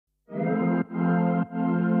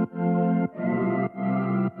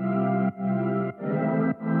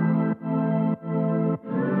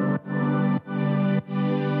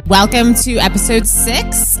Welcome to episode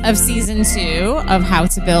 6 of season 2 of How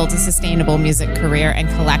to Build a Sustainable Music Career and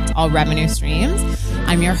Collect All Revenue Streams.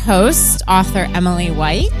 I'm your host, author Emily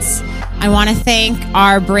White. I want to thank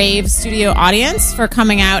our brave studio audience for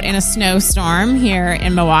coming out in a snowstorm here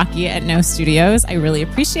in Milwaukee at No Studios. I really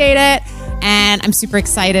appreciate it. And I'm super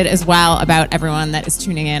excited as well about everyone that is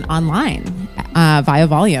tuning in online via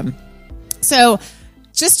Volume. So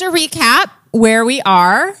just to recap where we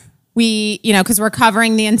are, because we're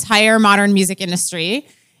covering the entire modern music industry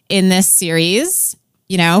in this series,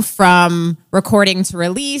 from recording to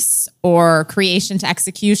release or creation to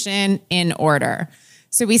execution in order.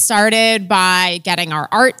 So we started by getting our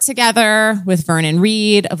art together with Vernon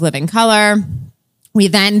Reed of Living Color. We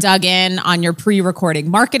then dug in on your pre-recording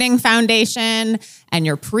marketing foundation and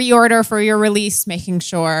your pre-order for your release, making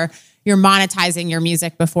sure you're monetizing your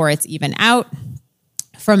music before it's even out.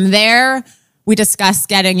 From there, we discussed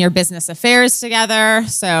getting your business affairs together,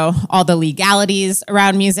 so all the legalities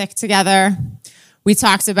around music together. We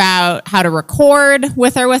talked about how to record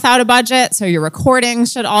with or without a budget, so your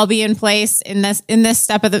recordings should all be in place in this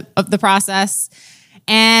step of the process.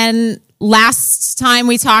 And last time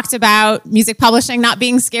we talked about music publishing not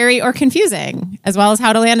being scary or confusing, as well as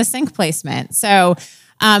how to land a sync placement. So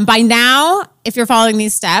by now, if you're following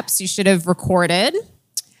these steps, you should have recorded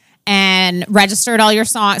and registered all your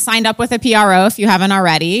songs, signed up with a PRO if you haven't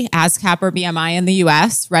already, ASCAP or BMI in the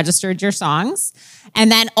US, registered your songs,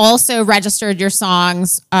 and then also registered your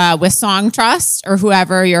songs with Song Trust or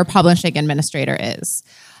whoever your publishing administrator is.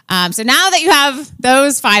 So now that you have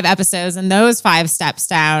those 5 episodes and those 5 steps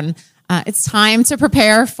down, it's time to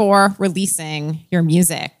prepare for releasing your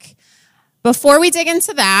music. Before we dig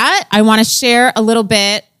into that, I want to share a little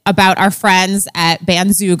bit about our friends at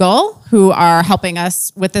Bandzoogle who are helping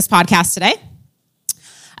us with this podcast today.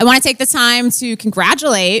 I want to take the time to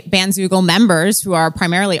congratulate Bandzoogle members who are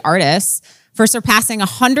primarily artists for surpassing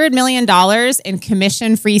 $100 million in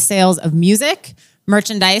commission-free sales of music,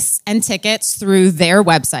 merchandise, and tickets through their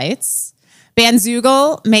websites.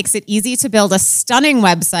 Bandzoogle makes it easy to build a stunning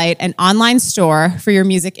website and online store for your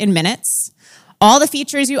music in minutes. All the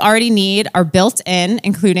features you already need are built in,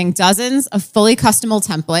 including dozens of fully customizable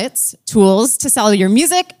templates, tools to sell your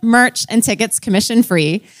music, merch, and tickets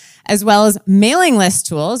commission-free, as well as mailing list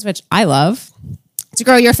tools, which I love, to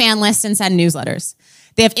grow your fan list and send newsletters.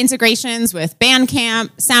 They have integrations with Bandcamp,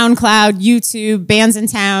 SoundCloud, YouTube, Bands in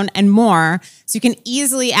Town, and more, so you can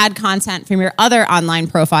easily add content from your other online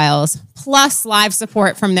profiles, plus live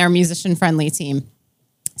support from their musician-friendly team.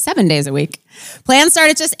 7 days a week. Plans start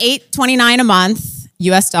at just $8.29 a month,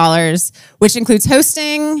 US dollars, which includes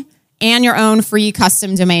hosting and your own free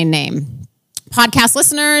custom domain name. Podcast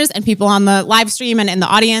listeners and people on the live stream and in the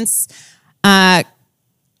audience,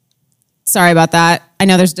 sorry about that. I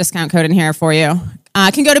know there's a discount code in here for you.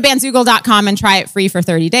 Can go to bandzoogle.com and try it free for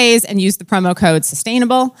 30 days and use the promo code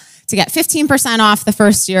SUSTAINABLE to get 15% off the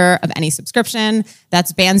first year of any subscription.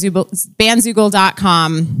 That's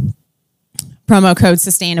bandzoogle.com. Promo code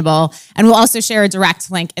SUSTAINABLE, and we'll also share a direct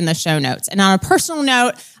link in the show notes. And on a personal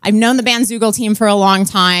note, I've known the Bandzoogle team for a long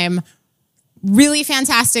time. Really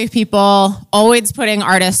fantastic people, always putting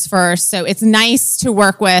artists first. So it's nice to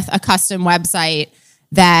work with a custom website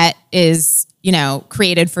that is,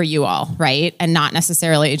 created for you all, right? And not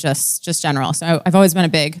necessarily just general. So I've always been a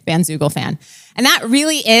big Bandzoogle fan. And that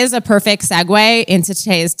really is a perfect segue into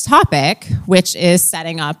today's topic, which is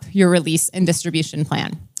setting up your release and distribution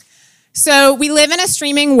plan. So we live in a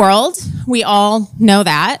streaming world. We all know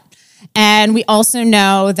that. And we also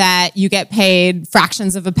know that you get paid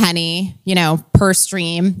fractions of a penny, per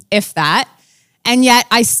stream, if that. And yet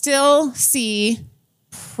I still see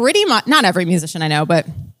pretty much, not every musician I know, but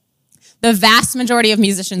the vast majority of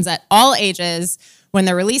musicians at all ages, when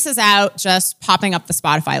the release is out, just popping up the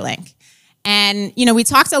Spotify link. And, we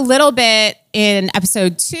talked a little bit in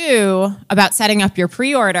episode 2 about setting up your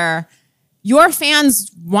pre-order. Your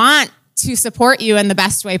fans want to support you in the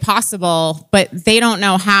best way possible, but they don't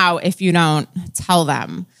know how if you don't tell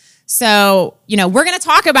them. So, we're going to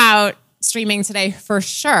talk about streaming today for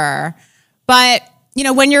sure, but,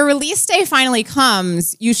 when your release day finally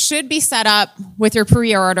comes, you should be set up with your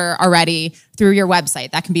pre-order already through your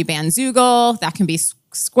website. That can be Bandzoogle, that can be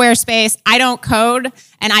Squarespace. I don't code,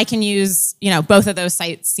 and I can use, both of those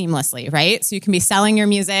sites seamlessly, right? So you can be selling your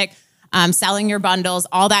music, selling your bundles,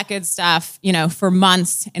 all that good stuff, for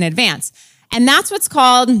months in advance. And that's what's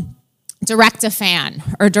called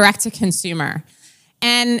direct-to-fan or direct-to-consumer.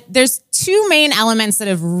 And there's 2 main elements that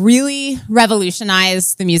have really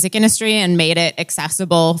revolutionized the music industry and made it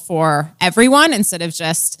accessible for everyone instead of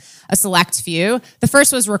just a select few. The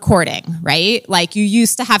first was recording, right? Like you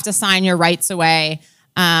used to have to sign your rights away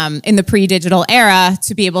in the pre-digital era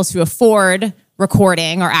to be able to afford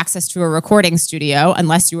recording or access to a recording studio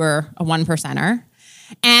unless you were a one percenter.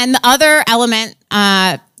 And the other element,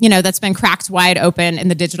 that's been cracked wide open in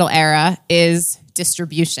the digital era is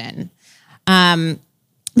distribution.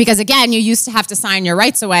 Because again, you used to have to sign your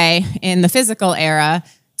rights away in the physical era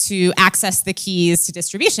to access the keys to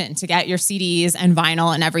distribution, to get your CDs and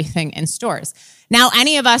vinyl and everything in stores. Now,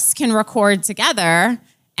 any of us can record together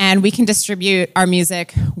and we can distribute our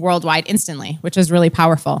music worldwide instantly, which is really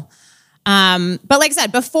powerful. But like I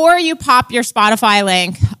said, before you pop your Spotify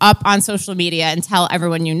link up on social media and tell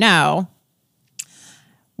everyone you know,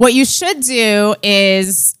 what you should do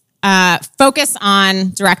is focus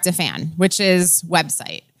on direct-to-fan, which is your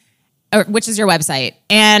website.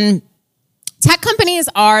 And tech companies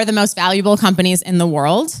are the most valuable companies in the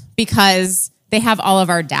world because they have all of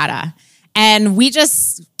our data. And we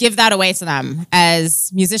just give that away to them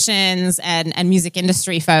as musicians and music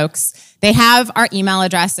industry folks. They have our email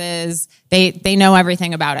addresses. They know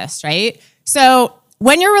everything about us, right? So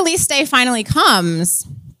when your release day finally comes,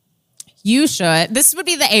 this would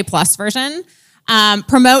be the A+ version,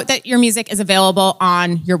 promote that your music is available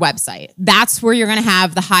on your website. That's where you're going to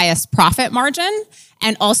have the highest profit margin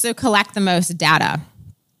and also collect the most data.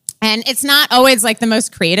 And it's not always like the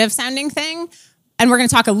most creative sounding thing. And we're going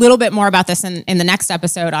to talk a little bit more about this in the next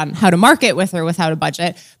episode on how to market with or without a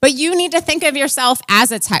budget. But you need to think of yourself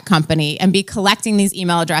as a tech company and be collecting these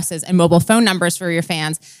email addresses and mobile phone numbers for your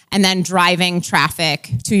fans and then driving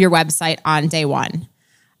traffic to your website on day one.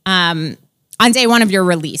 On day one of your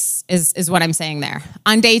release is what I'm saying there.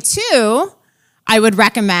 On day two, I would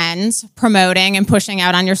recommend promoting and pushing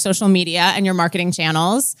out on your social media and your marketing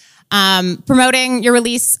channels, promoting your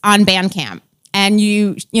release on Bandcamp. And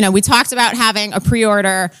we talked about having a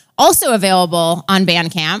pre-order also available on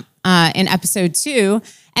Bandcamp in episode 2.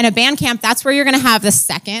 And at Bandcamp, that's where you're going to have the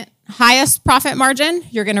second highest profit margin.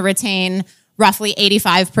 You're going to retain roughly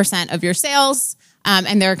 85% of your sales,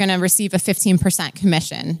 and they're going to receive a 15%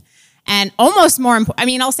 commission. And almost more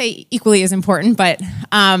important, I'll say equally as important, but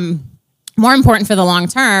more important for the long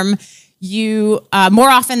term, you more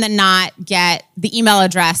often than not get the email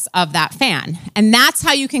address of that fan. And that's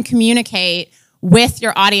how you can communicate with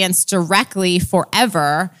your audience directly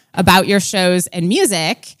forever about your shows and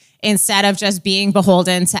music instead of just being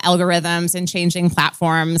beholden to algorithms and changing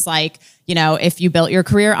platforms like, if you built your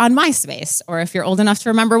career on MySpace or if you're old enough to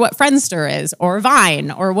remember what Friendster is or Vine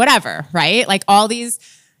or whatever, right? Like all these,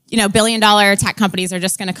 billion-dollar tech companies are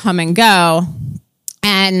just going to come and go.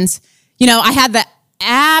 And, I had the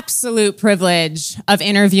absolute privilege of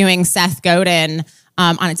interviewing Seth Godin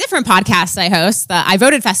on a different podcast I host, the I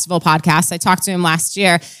Voted Festival podcast. I talked to him last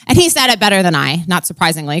year, and he said it better than I, not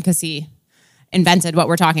surprisingly, because he invented what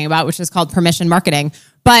we're talking about, which is called permission marketing.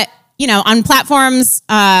 But, on platforms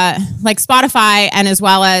like Spotify and as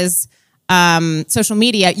well as social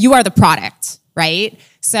media, you are the product, right?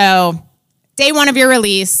 So day one of your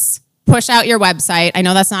release, push out your website. I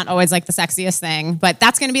know that's not always like the sexiest thing, but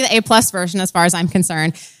that's going to be the A+ version as far as I'm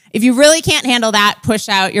concerned. If you really can't handle that, push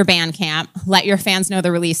out your Bandcamp, let your fans know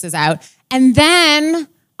the release is out. And then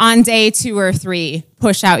on day 2 or 3,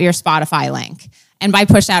 push out your Spotify link. And by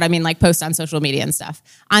push out, I mean like post on social media and stuff.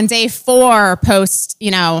 On day 4, post,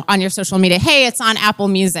 on your social media, hey, it's on Apple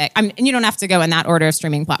Music. And you don't have to go in that order of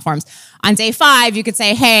streaming platforms. On day 5, you could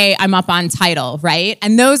say, hey, I'm up on Tidal, right?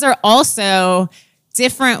 And those are also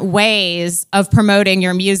different ways of promoting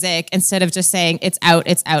your music instead of just saying it's out,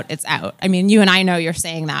 it's out, it's out. You and I know you're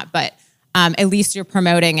saying that, but at least you're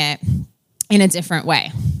promoting it in a different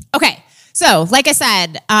way. Okay, so like I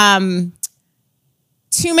said,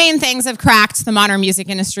 2 main things have cracked the modern music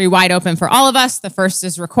industry wide open for all of us. The first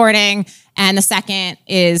is recording, and the second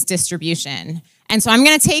is distribution. And so I'm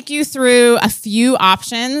going to take you through a few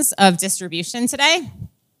options of distribution today.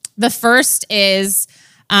 The first is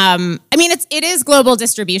it is global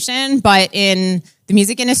distribution, but in the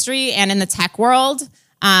music industry and in the tech world,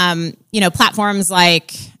 platforms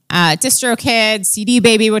like DistroKid, CD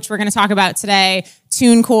Baby, which we're going to talk about today,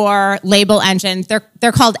 TuneCore, Label Engine,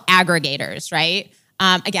 they're called aggregators, right?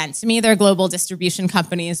 Again, to me, they're global distribution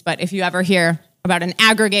companies, but if you ever hear about an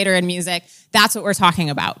aggregator in music, that's what we're talking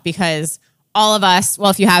about because all of us,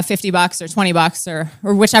 well, if you have $50 or $20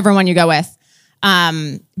 or whichever one you go with,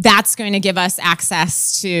 that's going to give us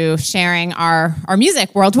access to sharing our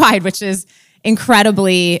music worldwide, which is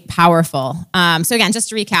incredibly powerful. So again, just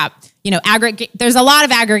to recap, there's a lot of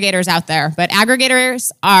aggregators out there, but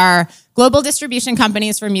aggregators are global distribution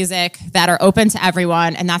companies for music that are open to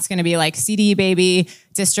everyone, and that's going to be like CD Baby,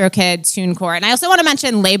 DistroKid, TuneCore. And I also want to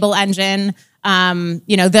mention Label Engine.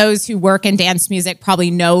 Those who work in dance music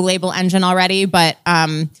probably know Label Engine already, but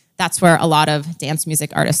that's where a lot of dance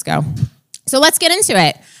music artists go. So let's get into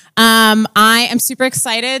it. I am super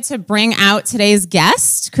excited to bring out today's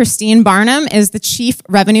guest. Christine Barnum is the Chief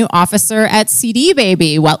Revenue Officer at CD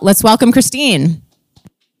Baby. Well, let's welcome Christine.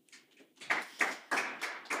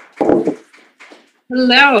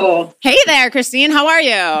 Hello. Hey there, Christine. How are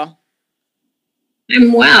you?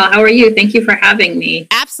 I'm well. How are you? Thank you for having me.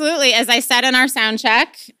 Absolutely. As I said in our sound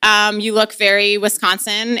check, you look very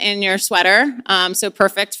Wisconsin in your sweater. So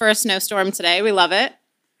perfect for a snowstorm today. We love it.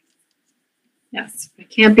 Yes. I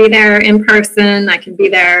can't be there in person. I can be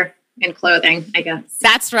there in clothing, I guess.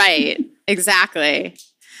 That's right. Exactly.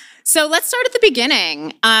 So let's start at the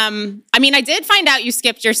beginning. I did find out you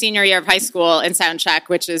skipped your senior year of high school in sound check,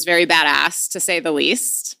 which is very badass, to say the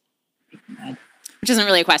least. Which isn't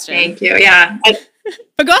really a question. Thank you. Yeah.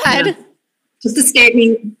 But go ahead. Yeah. Just escape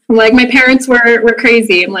me. Like, my parents were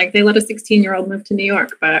crazy. I'm like, they let a 16-year-old move to New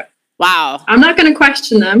York, but wow. I'm not going to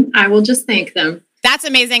question them. I will just thank them. That's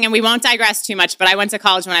amazing. And we won't digress too much, but I went to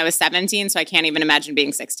college when I was 17, so I can't even imagine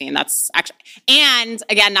being 16. That's actually, and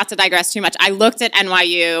again, not to digress too much, I looked at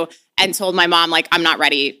NYU and told my mom, like, I'm not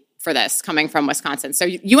ready for this coming from Wisconsin. So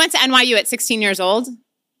you went to NYU at 16 years old?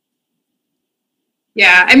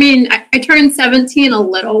 Yeah, I turned 17 a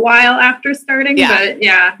little while after starting, but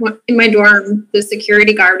yeah, in my dorm, the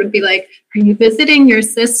security guard would be like, "Are you visiting your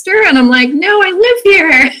sister?" And I'm like, "No, I live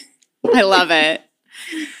here." I love it.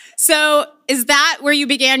 So is that where you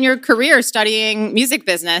began your career, studying music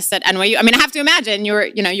business at NYU? I have to imagine you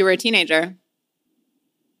were a teenager.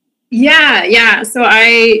 Yeah. So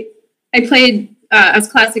I played, I was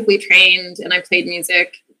classically trained and I played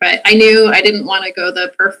music, but I knew I didn't want to go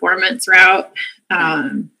the performance route.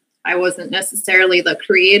 I wasn't necessarily the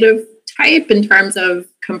creative type in terms of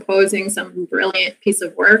composing some brilliant piece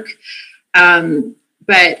of work.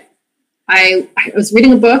 But I was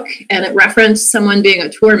reading a book and it referenced someone being a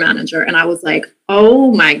tour manager. And I was like,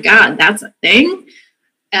 oh my God, that's a thing.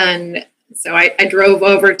 And so I drove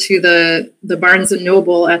over to the Barnes and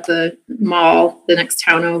Noble at the mall, the next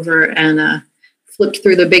town over, and flipped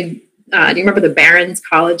through the big, do you remember the Barron's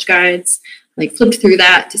college guides? Like, flipped through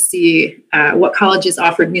that to see what colleges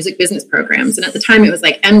offered music business programs. And at the time it was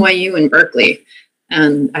like NYU and Berkeley.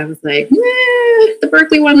 And I was like, the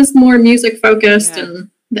Berkeley one is more music focused, and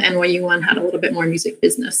the NYU one had a little bit more music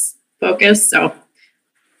business focus. So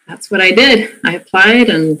that's what I did. I applied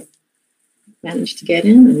and managed to get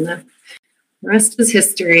in, and the rest was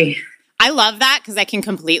history. I love that because I can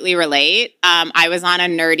completely relate. I was on a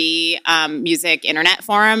nerdy music internet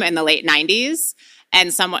forum in the late 90s. And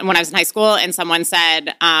when I was in high school, and someone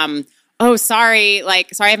said, oh, sorry, I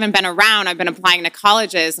haven't been around. I've been applying to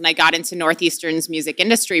colleges, and I got into Northeastern's music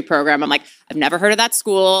industry program. I'm like, I've never heard of that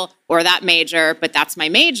school or that major, but that's my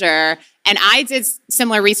major. And I did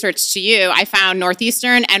similar research to you. I found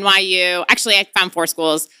Northeastern, NYU. Actually, I found 4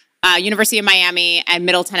 schools, University of Miami and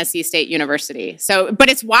Middle Tennessee State University. So, but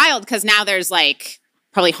it's wild because now there's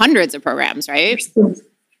probably hundreds of programs, right?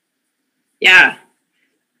 Yeah.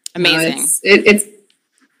 Amazing. It's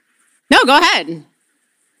No, go ahead.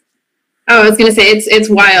 Oh, I was going to say, it's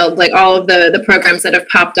wild, like all of the programs that have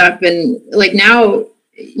popped up. And like now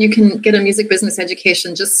you can get a music business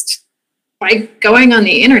education just by going on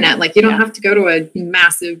the internet. Like, you don't have to go to a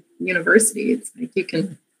massive university. It's like you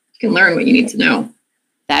can learn what you need to know.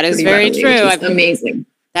 That is very true. Amazing.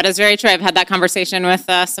 That is very true. I've had that conversation with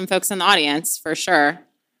some folks in the audience for sure.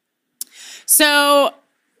 So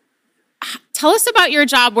tell us about your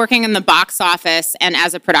job working in the box office and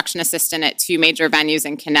as a production assistant at 2 major venues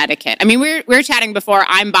in Connecticut. We were chatting before.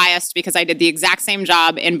 I'm biased because I did the exact same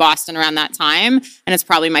job in Boston around that time, and it's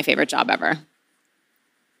probably my favorite job ever.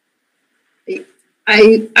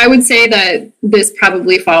 I would say that this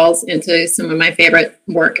probably falls into some of my favorite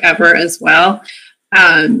work ever as well.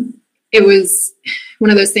 It was one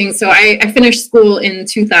of those things. So I finished school in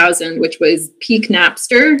 2000, which was peak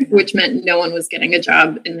Napster, which meant no one was getting a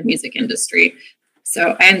job in the music industry.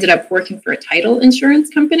 So I ended up working for a title insurance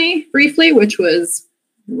company briefly, which was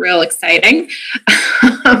real exciting.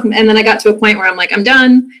 And then I got to a point where I'm like, I'm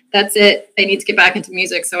done. That's it. I need to get back into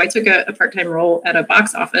music. So I took a part-time role at a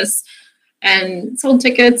box office and sold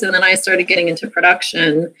tickets. And then I started getting into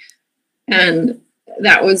production. And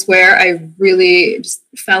that was where I really just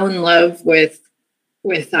fell in love with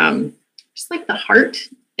just like the heart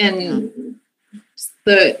and just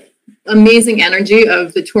the amazing energy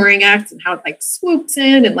of the touring acts and how it like swoops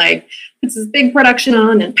in and like puts this big production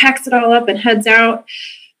on and packs it all up and heads out.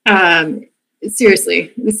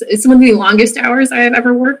 Seriously, it's some of the longest hours I have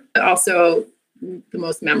ever worked, but also the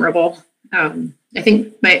most memorable. I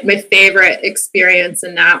think my favorite experience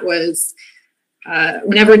in that was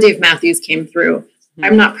whenever Dave Matthews came through.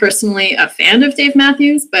 I'm not personally a fan of Dave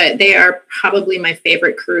Matthews, but they are probably my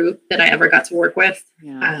favorite crew that I ever got to work with.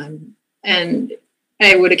 Yeah. And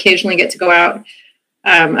I would occasionally get to go out.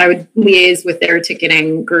 I would liaise with their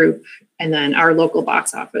ticketing group and then our local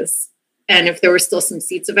box office. And if there were still some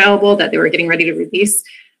seats available that they were getting ready to release,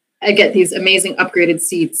 I'd get these amazing upgraded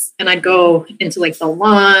seats, and I'd go into like the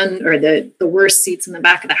lawn or the worst seats in the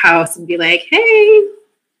back of the house and be like, hey,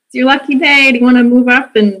 it's your lucky day. Do you want to move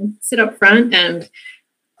up and sit up front? And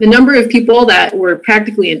the number of people that were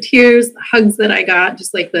practically in tears, the hugs that I got,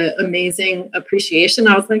 just like the amazing appreciation.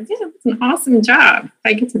 I was like, yeah, it's an awesome job.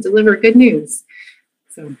 I get to deliver good news.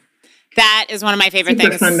 So that is one of my favorite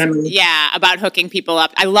things. Fun memory. Yeah, about hooking people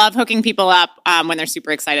up. I love hooking people up when they're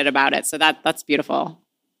super excited about it. So that's beautiful.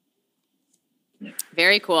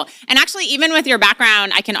 Very cool. And actually, even with your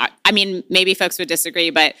background, I mean, maybe folks would disagree,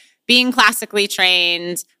 but being classically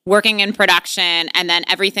trained, working in production, and then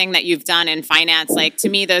everything that you've done in finance, like to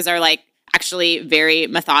me, those are like actually very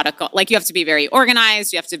methodical. Like you have to be very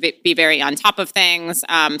organized. You have to be very on top of things.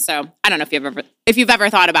 So I don't know if you've ever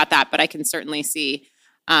thought about that, but I can certainly see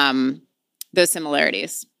those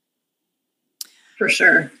similarities. For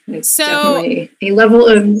sure. It's definitely a level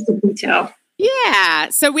of detail. Yeah.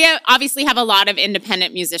 So we obviously have a lot of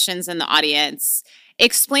independent musicians in the audience.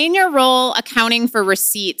 Explain your role accounting for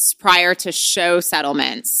receipts prior to show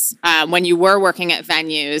settlements when you were working at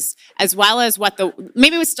venues, as well as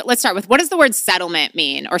let's start with, what does the word settlement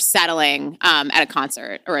mean, or settling at a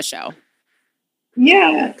concert or a show?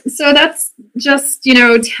 Yeah. So that's just,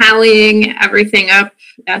 tallying everything up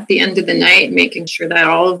at the end of the night, making sure that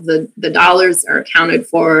all of the dollars are accounted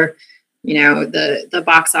for. The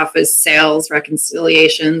box office sales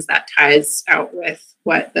reconciliations that ties out with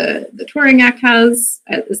what the touring act has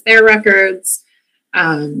as their records.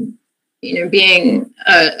 Being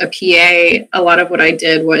a PA, a lot of what I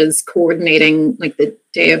did was coordinating like the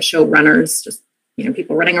day of show runners, just,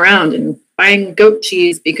 people running around and buying goat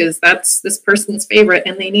cheese because that's this person's favorite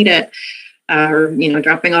and they need it. Or,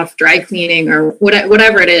 dropping off dry cleaning or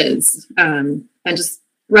whatever it is. And just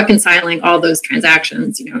reconciling all those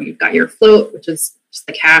transactions. You've got your float, which is just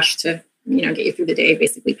the cash to, get you through the day,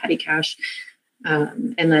 basically petty cash.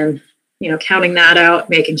 And then, counting that out,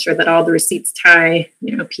 making sure that all the receipts tie,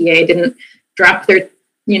 PA didn't drop their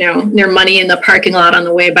money in the parking lot on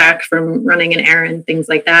the way back from running an errand, things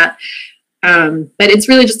like that. But it's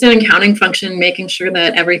really just an accounting function, making sure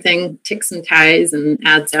that everything ticks and ties and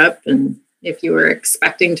adds up. And if you were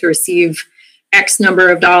expecting to receive X number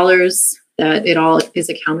of dollars, that it all is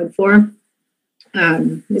accounted for.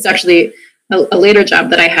 It's actually a later job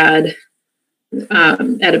that I had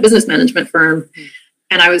at a business management firm.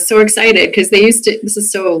 And I was so excited because this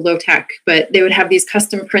is so low tech, but they would have these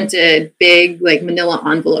custom printed big, like manila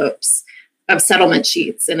envelopes of settlement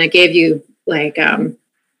sheets. And it gave you like,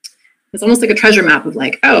 it's almost like a treasure map of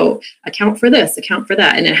like, oh, account for this, account for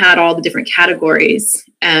that. And it had all the different categories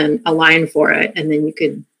and a line for it. And then you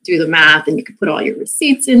could do the math and you could put all your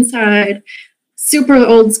receipts inside. Super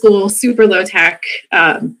old school, super low tech,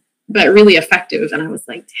 but really effective. And I was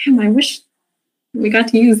like, damn, I wish we got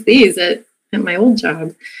to use these at my old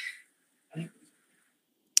job.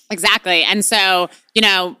 Exactly. And so,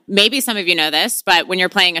 maybe some of you know this, but when you're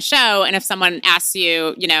playing a show and if someone asks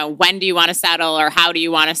you, when do you want to settle or how do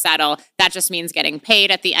you want to settle, that just means getting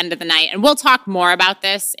paid at the end of the night. And we'll talk more about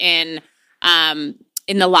this in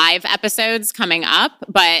the live episodes coming up,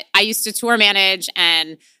 but I used to tour manage.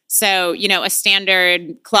 And so, a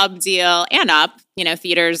standard club deal and up,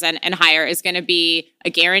 theaters and higher is going to be a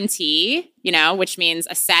guarantee, which means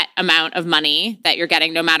a set amount of money that you're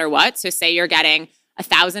getting no matter what. So say you're getting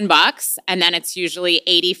 $1,000 and then it's usually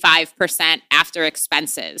 85% after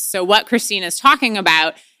expenses. So what Christine is talking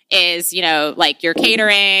about is, like your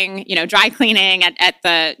catering, dry cleaning at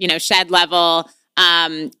the, shed level,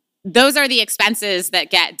 those are the expenses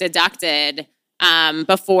that get deducted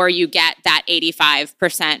before you get that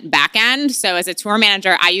 85% back end. So as a tour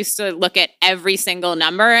manager, I used to look at every single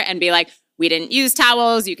number and be like, we didn't use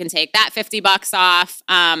towels. You can take that $50 off.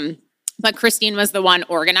 But Christine was the one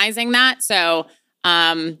organizing that. So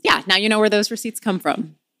now you know where those receipts come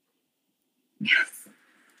from. Yes.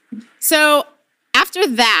 So after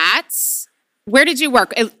that, where did you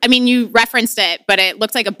work? You referenced it, but it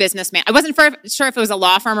looked like a business man. I wasn't sure if it was a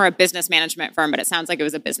law firm or a business management firm, but it sounds like it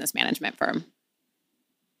was a business management firm.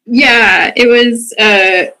 Yeah, it was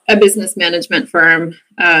a business management firm.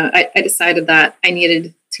 I decided that I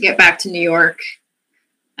needed to get back to New York,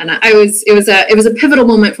 and it was a pivotal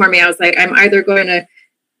moment for me. I was like, I'm either going to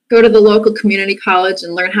go to the local community college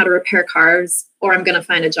and learn how to repair cars, or I'm going to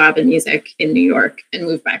find a job in music in New York and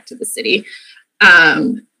move back to the city.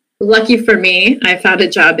 Lucky for me, I found a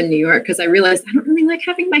job in New York because I realized I don't really like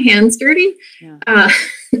having my hands dirty. Yeah.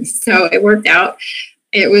 So it worked out.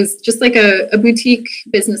 It was just like a boutique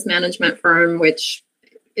business management firm, which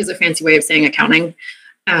is a fancy way of saying accounting.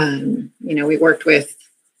 We worked with,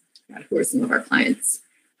 who are some of our clients?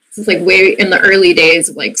 This is like way in the early days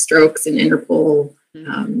of like Strokes and Interpol.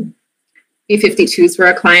 E33s were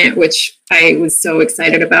a client, which I was so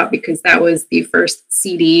excited about because that was the first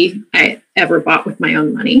CD I ever bought with my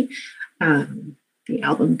own money. The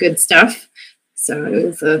album Good Stuff. So it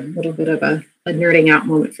was a little bit of a nerding out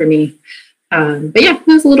moment for me. But yeah, it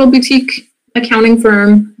was a little boutique accounting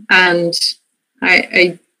firm, and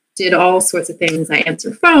I did all sorts of things. I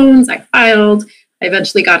answered phones, I filed. I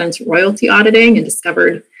eventually got into royalty auditing and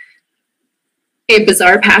discovered a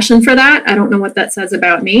bizarre passion for that. I don't know what that says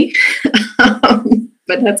about me,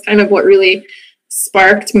 but that's kind of what really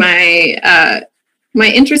sparked my my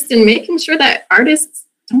interest in making sure that artists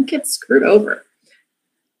don't get screwed over.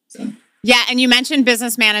 So. Yeah, and you mentioned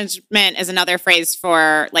business management is another phrase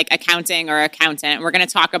for like accounting or accountant. We're going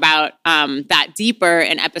to talk about that deeper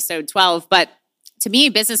in episode 12, but to me,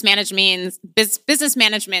 business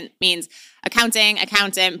management means accounting,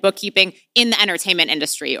 accountant, bookkeeping in the entertainment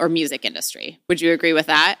industry or music industry. Would you agree with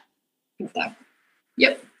that?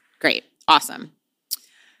 Yep. Great. Awesome.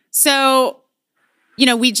 So,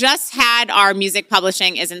 we just had our Music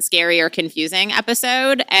Publishing Isn't Scary or Confusing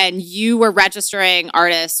episode, and you were registering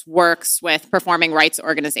artists' works with performing rights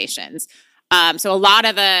organizations. So a lot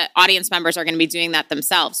of the audience members are going to be doing that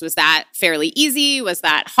themselves. Was that fairly easy? Was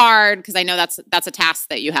that hard? Because I know that's a task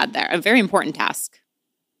that you had there, a very important task.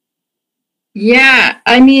 Yeah,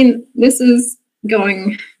 I mean, this is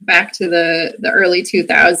going back to the early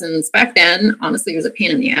 2000s. Back then, honestly, it was a pain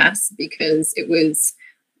in the ass because it was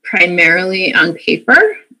primarily on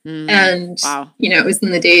paper. And, wow. It was in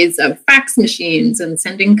the days of fax machines and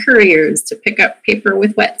sending couriers to pick up paper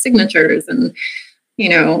with wet signatures and,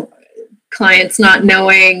 clients not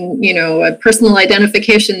knowing, a personal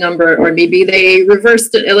identification number, or maybe they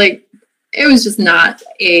reversed it. Like, it was just not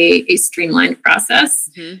a streamlined process.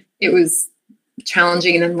 Mm-hmm. It was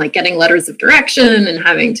challenging, and then like getting letters of direction and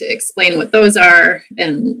having to explain what those are.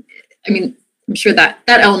 And I mean, I'm sure that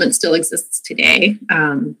element still exists today.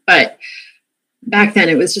 But back then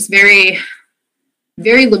it was just very,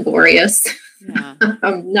 very laborious. Yeah.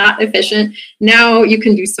 Not efficient. Now you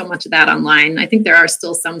can do so much of that online. I think there are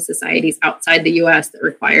still some societies outside the US that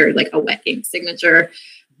require like a wet ink signature.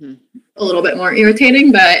 Mm-hmm. A little bit more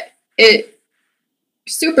irritating, but it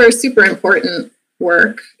super, super important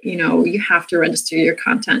work. You have to register your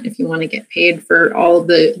content if you want to get paid for all of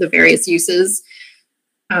the various uses.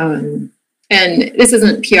 And this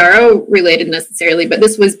isn't PRO related necessarily, but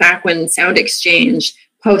this was back when Sound Exchange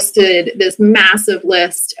posted this massive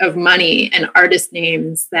list of money and artist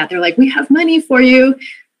names that they're like, we have money for you.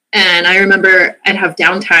 And I remember I'd have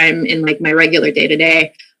downtime in like my regular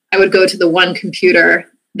day-to-day. I would go to the one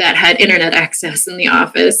computer that had internet access in the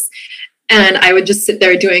office, and I would just sit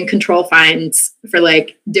there doing control finds for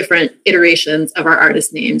like different iterations of our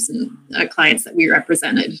artist names and clients that we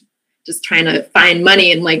represented, just trying to find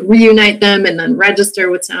money and like reunite them and then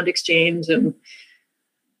register with Sound Exchange. And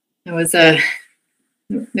it was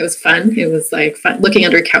fun. It was like fun looking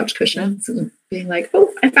under couch cushions and being like,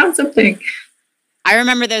 oh, I found something. I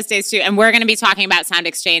remember those days too. And we're going to be talking about Sound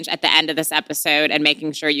Exchange at the end of this episode and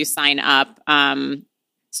making sure you sign up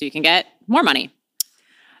so you can get more money.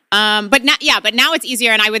 But now it's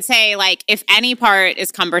easier. And I would say like, if any part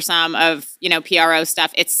is cumbersome of, PRO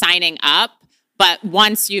stuff, it's signing up. But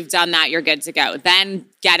once you've done that, you're good to go. Then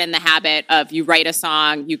get in the habit of you write a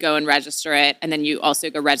song, you go and register it, and then you also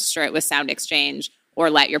go register it with Sound Exchange or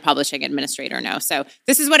let your publishing administrator know. So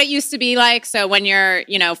this is what it used to be like. So when you're,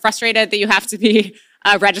 frustrated that you have to be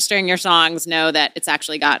registering your songs, know that it's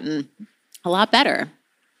actually gotten a lot better.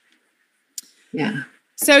 Yeah.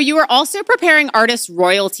 So you were also preparing artist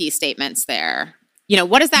royalty statements there.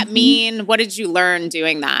 What does that mean? What did you learn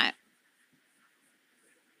doing that?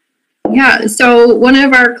 Yeah. So one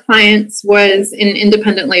of our clients was an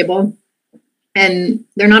independent label, and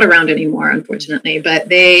they're not around anymore, unfortunately, but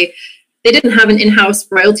they didn't have an in-house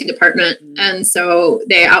royalty department. And so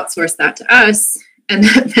they outsourced that to us. And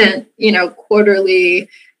that meant, quarterly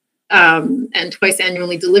and twice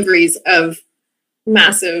annually deliveries of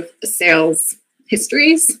massive sales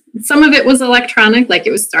histories. Some of it was electronic, like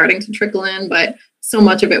it was starting to trickle in, but so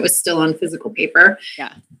much of it was still on physical paper.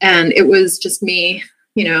 Yeah. And it was just me,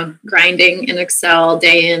 grinding in Excel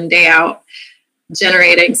day in, day out,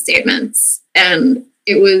 generating statements. And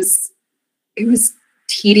it was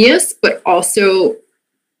tedious, but also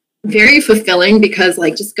very fulfilling, because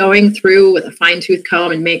like just going through with a fine tooth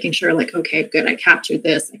comb and making sure like, okay, good, I captured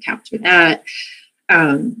this, I captured that.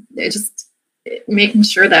 Making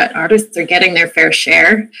sure that artists are getting their fair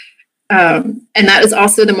share. And that is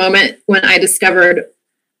also the moment when I discovered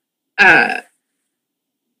how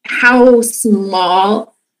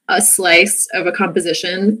small a slice of a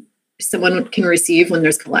composition someone can receive when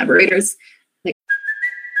there's collaborators.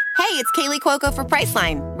 Hey, it's Kaylee Cuoco for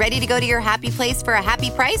Priceline. Ready to go to your happy place for a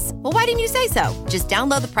happy price? Well, why didn't you say so? Just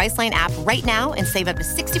download the Priceline app right now and save up to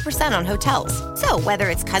 60% on hotels. So whether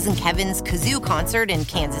it's Cousin Kevin's Kazoo Concert in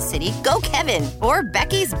Kansas City, go Kevin, or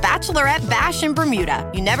Becky's Bachelorette Bash in Bermuda,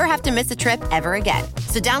 you never have to miss a trip ever again.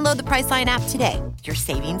 So download the Priceline app today. Your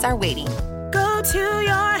savings are waiting. Go to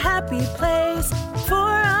your happy place for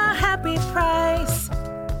a happy price.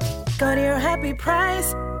 Go to your happy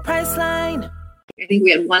price, Priceline. I think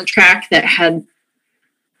we had one track that had,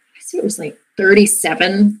 I see it was like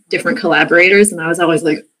 37 different collaborators. And I was always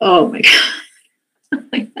like, oh my God,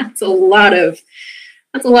 like, that's a lot of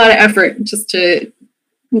effort just to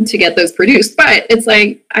get those produced. But it's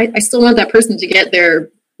like, I still want that person to get their,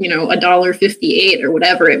 $1.58 or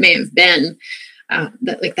whatever it may have been.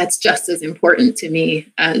 That's just as important to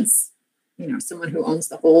me as, someone who owns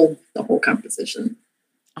the whole composition.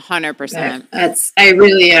 100%. I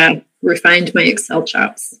really refined my Excel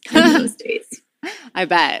chops in those days. I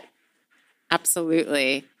bet.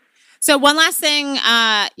 Absolutely. So one last thing,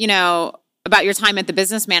 about your time at the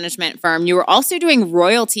business management firm, you were also doing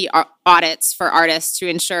royalty audits for artists to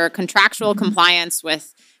ensure contractual compliance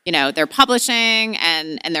with, their publishing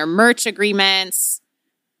and their merch agreements.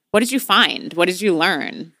 What did you find? What did you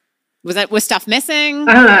learn? Was stuff missing?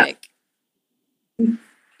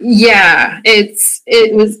 Yeah,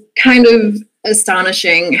 it was kind of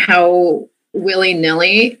astonishing how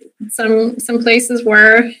willy-nilly some places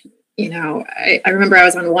were. I remember I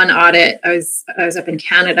was on one audit. I was up in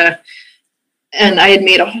Canada, and I had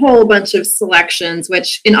made a whole bunch of selections,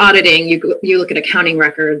 which in auditing, you look at accounting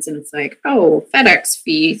records and it's like, oh, FedEx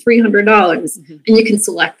fee, $300. Mm-hmm. And you can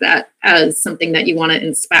select that as something that you want to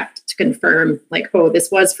inspect to confirm, like, oh, this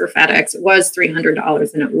was for FedEx, it was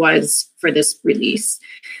 $300, and it was for this release.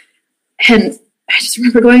 And I just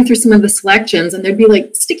remember going through some of the selections, and there'd be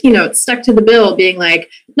like sticky notes stuck to the bill being like,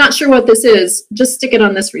 not sure what this is, just stick it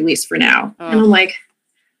on this release for now. Oh. And I'm like,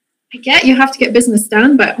 I get you have to get business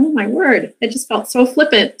done, but oh my word, it just felt so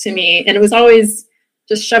flippant to me. And it was always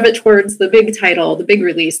just shove it towards the big title, the big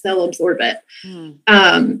release, they'll absorb it.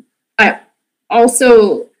 I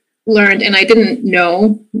also learned, and I didn't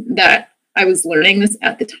know that I was learning this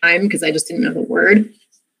at the time because I just didn't know the word,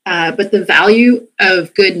 but the value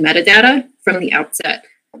of good metadata from the outset.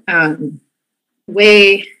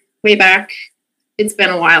 Way back, it's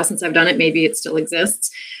been a while since I've done it, maybe it still exists,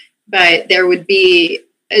 but there would be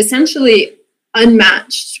essentially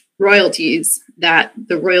unmatched royalties that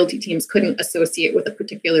the royalty teams couldn't associate with a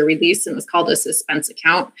particular release, and it was called a suspense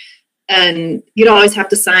account. And you'd always have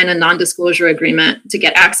to sign a non-disclosure agreement to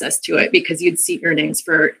get access to it, because you'd see earnings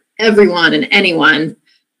for everyone and anyone,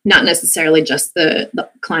 not necessarily just the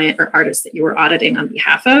client or artist that you were auditing on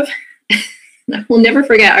behalf of. I will never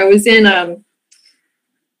forget, I was in, I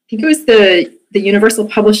think it was the Universal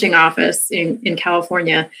Publishing Office in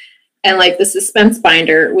California. And like the suspense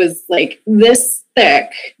binder was like this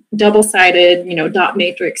thick, double-sided, dot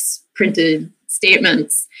matrix printed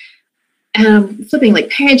statements. And I'm flipping like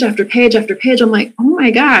page after page after page. I'm like, oh my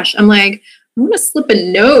gosh. I'm like, I want to slip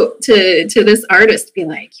a note to this artist to be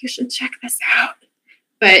like, you should check this out.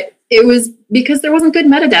 But it was because there wasn't good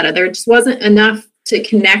metadata. There just wasn't enough to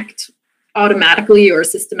connect automatically or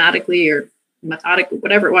systematically or methodically,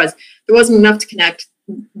 whatever it was. There wasn't enough to connect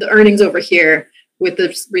the earnings over here with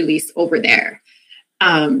this release over there,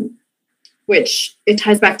 which it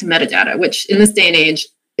ties back to metadata, which in this day and age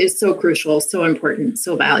is so crucial, so important,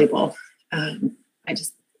 so valuable. I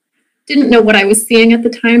just didn't know what I was seeing at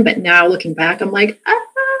the time, but now looking back, I'm like,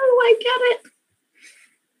 oh, I get it.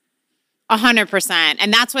 100%.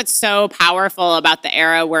 And that's what's so powerful about the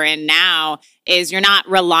era we're in now is you're not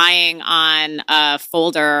relying on a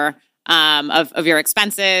folder of your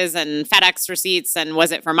expenses and FedEx receipts and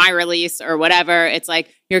was it for my release or whatever. It's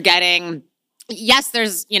like you're getting, yes,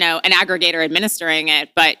 there's, an aggregator administering it,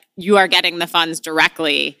 but you are getting the funds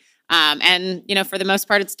directly. And, for the most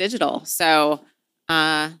part, it's digital. So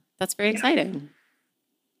that's very exciting.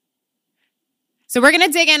 So we're going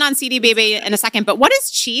to dig in on CD Baby in a second, but what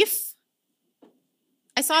is Chief?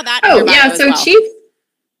 I saw that. Oh, yeah. So Chief,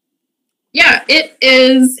 it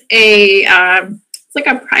is it's like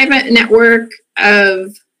a private network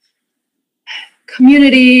of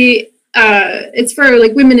community. It's for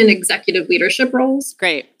like women in executive leadership roles.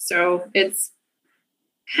 Great. So it's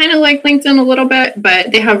kind of like LinkedIn a little bit,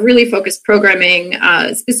 but they have really focused programming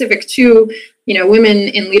specific to, women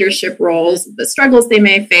in leadership roles, the struggles they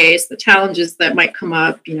may face, the challenges that might come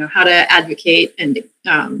up, how to advocate and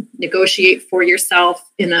negotiate for yourself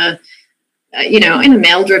in a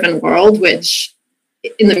male-driven world, which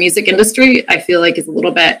in the music industry, I feel like is a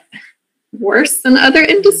little bit worse than other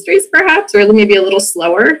industries, perhaps, or maybe a little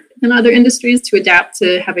slower than other industries to adapt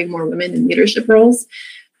to having more women in leadership roles.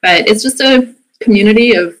 But it's just a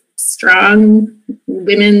community of strong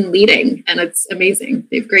women leading, and it's amazing.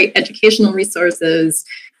 They have great educational resources,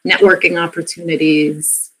 networking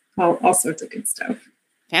opportunities, all sorts of good stuff.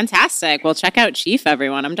 Fantastic. Well, check out Chief,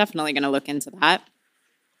 everyone. I'm definitely going to look into that.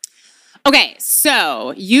 Okay,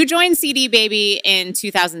 so you joined CD Baby in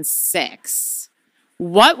 2006.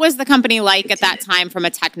 What was the company like at that time from a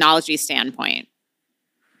technology standpoint?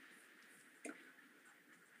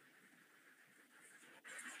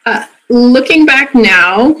 Looking back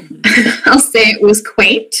now, I'll say it was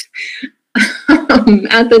quaint.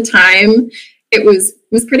 At the time, it was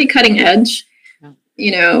pretty cutting edge.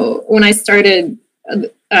 When I started,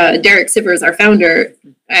 Derek Sivers, our founder,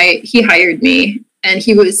 he hired me, and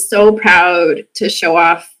he was so proud to show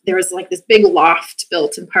off. There was like this big loft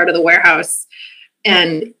built in part of the warehouse,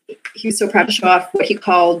 and he was so proud to show off what he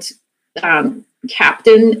called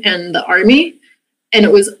Captain and the Army, and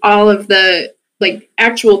it was all of the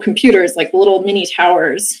actual computers, like little mini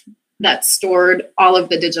towers that stored all of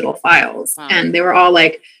the digital files. Wow. And they were all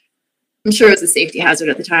I'm sure it was a safety hazard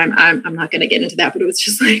at the time. I'm not going to get into that, but it was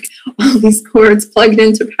just all these cords plugged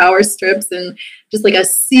into power strips and just a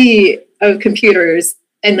sea of computers.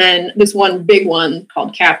 And then this one big one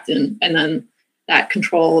called Captain. And then that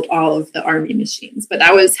controlled all of the Army machines. But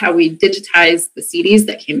that was how we digitized the CDs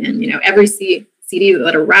that came in. Every CD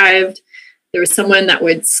that arrived, there was someone that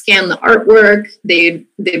would scan the artwork. They'd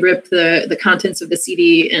rip the contents of the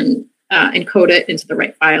CD and encode it into the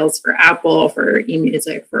right files for Apple, for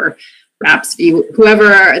eMusic, for Rhapsody,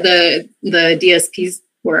 whoever the DSPs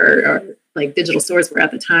were, or digital stores were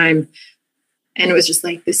at the time. And it was just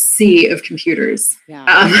this sea of computers.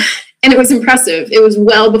 Yeah. And it was impressive. It was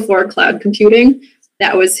well before cloud computing.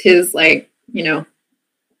 That was his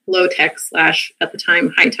low tech / at the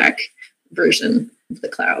time high tech version of the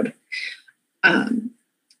cloud.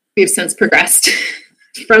 We've since progressed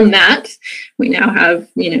from that. We now have,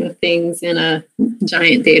 things in a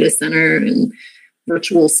giant data center and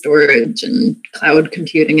virtual storage and cloud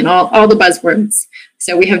computing and all the buzzwords.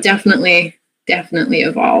 So we have definitely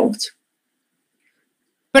evolved.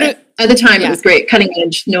 But at the time, It was great, cutting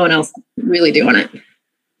edge, no one else really doing it.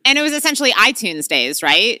 And it was essentially iTunes days,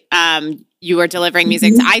 right? You were delivering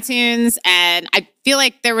music to iTunes, and I feel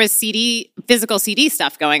like there was physical CD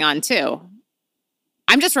stuff going on too.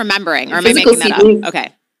 I'm just remembering, or am I making that up?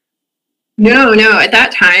 Okay. No. At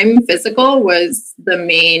that time, physical was the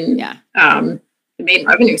main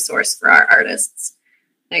revenue source for our artists.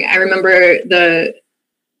 I remember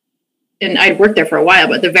and I'd worked there for a while,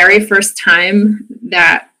 but the very first time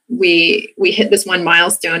that we hit this one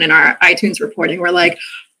milestone in our iTunes reporting, we're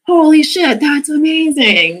holy shit, that's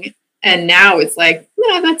amazing. And now it's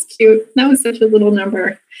yeah, that's cute. That was such a little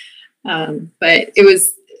number. But it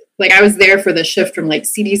was I was there for the shift from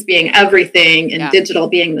CDs being everything and digital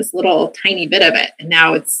being this little tiny bit of it. And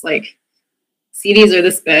now it's CDs are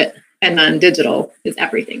this bit and then digital is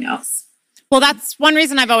everything else. Well, that's one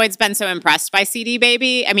reason I've always been so impressed by CD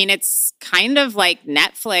Baby. I mean, it's kind of like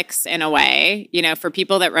Netflix in a way. For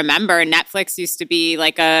people that remember, Netflix used to be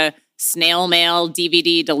a snail mail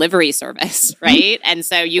DVD delivery service, right? And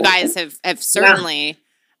so you guys have certainly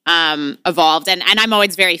evolved. And I'm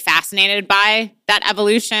always very fascinated by that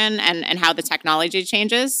evolution and how the technology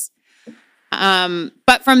changes.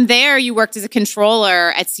 But from there, you worked as a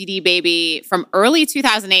controller at CD Baby from early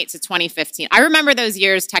 2008 to 2015. I remember those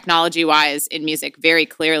years technology-wise in music very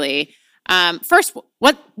clearly. First,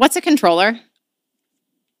 what's a controller?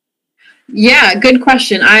 Yeah, good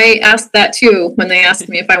question. I asked that too when they asked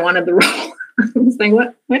me if I wanted the role. I was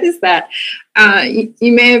what is that?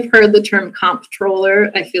 You may have heard the term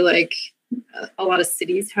comptroller. I feel like a lot of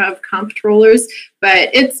cities have comptrollers, but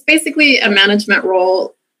it's basically a management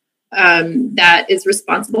role that is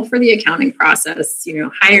responsible for the accounting process,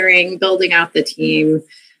 hiring, building out the team,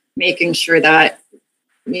 making sure that,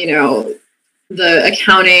 the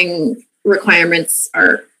accounting requirements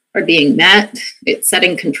are being met. It's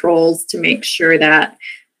setting controls to make sure that,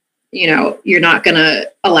 you're not going to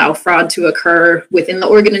allow fraud to occur within the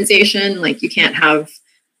organization. You can't have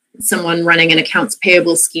someone running an accounts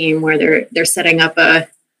payable scheme where they're setting up a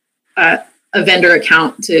a vendor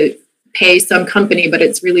account to pay some company, but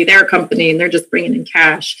it's really their company and they're just bringing in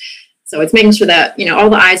cash. So it's making sure that, all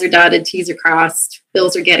the I's are dotted, T's are crossed,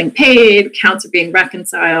 bills are getting paid, accounts are being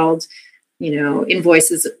reconciled,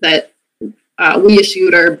 invoices that we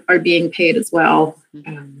issued are being paid as well.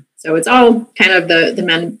 So it's all kind of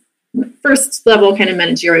the first level kind of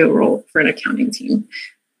managerial role for an accounting team.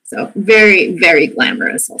 So very, very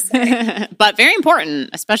glamorous, I'll say. But very important,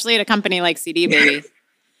 especially at a company like CD Baby.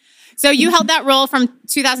 So you held that role from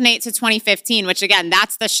 2008 to 2015, which again,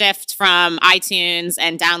 that's the shift from iTunes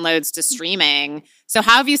and downloads to streaming. So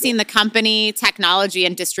how have you seen the company, technology,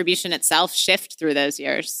 and distribution itself shift through those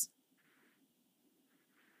years?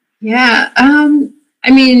 Yeah.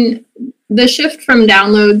 The shift from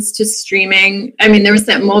downloads to streaming, there was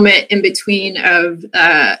that moment in between of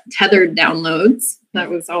tethered downloads. That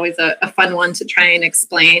was always a fun one to try and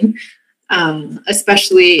explain,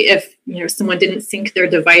 especially if someone didn't sync their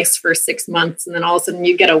device for 6 months, and then all of a sudden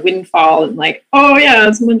you get a windfall and like, oh yeah,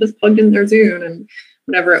 someone just plugged in their Zune and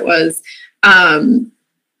whatever it was.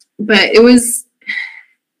 But it was,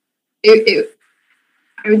 I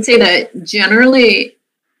would say that generally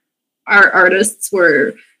our artists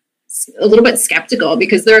were a little bit skeptical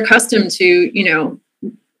because they're accustomed to,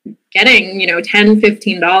 getting, $10,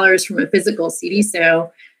 $15 from a physical CD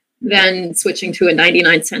sale, then switching to a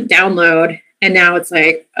 99-cent download. And now it's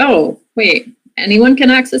like, oh, wait, anyone can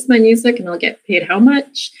access my music and I'll get paid how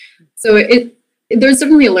much? So there's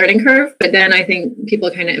definitely a learning curve, but then I think people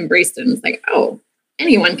kind of embraced it and it's like, oh,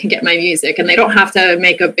 anyone can get my music and they don't have to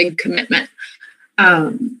make a big commitment.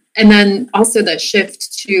 And then also that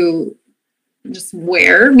shift to just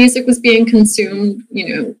where music was being consumed,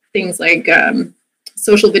 things like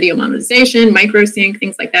social video monetization, micro sync,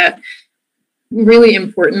 things like that. Really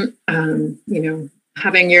important.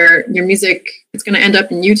 Having your music, it's going to end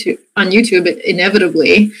up on YouTube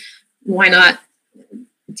inevitably. Why not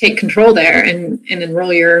take control there and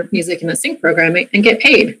enroll your music in a sync program and get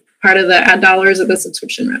paid part of the ad dollars of the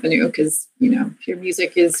subscription revenue? Because, if your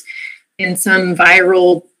music is in some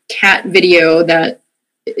viral cat video that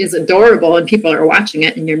is adorable and people are watching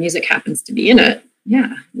it and your music happens to be in it,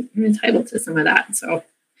 yeah, you're entitled to some of that. So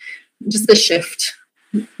just the shift,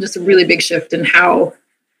 just a really big shift in how,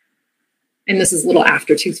 and this is a little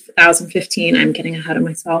after 2015, I'm getting ahead of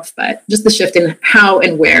myself, but just the shift in how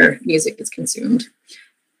and where music is consumed.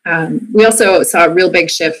 We also saw a real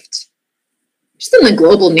big shift just in the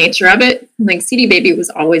global nature of it. Like CD Baby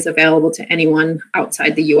was always available to anyone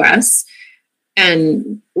outside the US.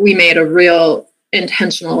 And we made a real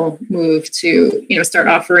intentional move to, start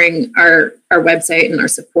offering our website and our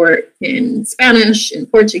support in Spanish, in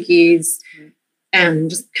Portuguese, and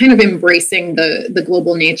just kind of embracing the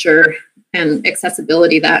global nature and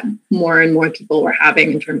accessibility that more and more people were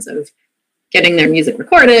having in terms of getting their music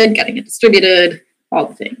recorded, getting it distributed, all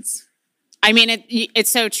the things.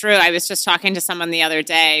 It's so true. I was just talking to someone the other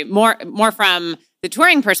day, more from the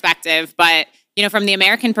touring perspective, but from the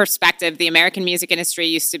American perspective, the American music industry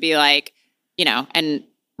used to be like, and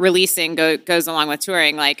releasing goes along with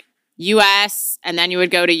touring, like US, and then you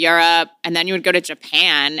would go to Europe, and then you would go to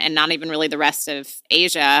Japan, and not even really the rest of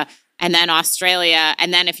Asia, and then Australia,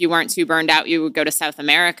 and then if you weren't too burned out, you would go to South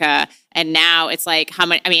America. And now it's like, how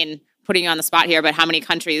many? Putting you on the spot here, but how many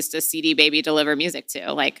countries does CD Baby deliver music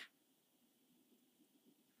to? Like,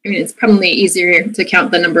 it's probably easier to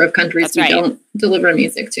count the number of countries we don't deliver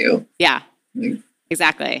music to. Yeah.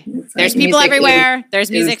 Exactly. There's people everywhere. There's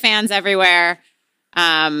music fans everywhere.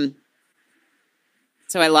 So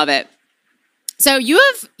I love it. So you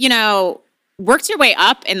have, worked your way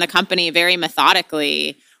up in the company very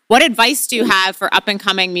methodically. What advice do you have for up and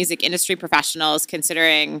coming music industry professionals,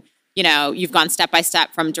 considering, you've gone step by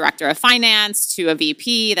step from director of finance to a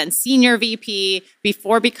VP, then senior VP,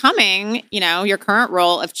 before becoming, your current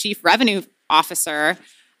role of chief revenue officer?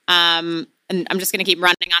 And I'm just going to keep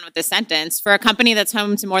running on with this sentence, for a company that's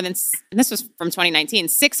home to more than, and this was from 2019,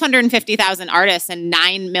 650,000 artists and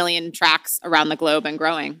 9 million tracks around the globe and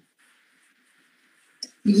growing.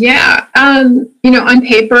 Yeah. On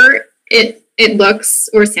paper, it looks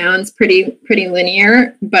or sounds pretty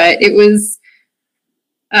linear, but it was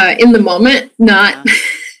in the moment, not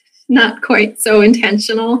quite so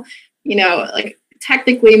intentional. Like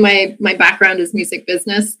technically my background is music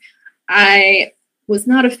business. I was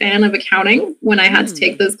not a fan of accounting when I had to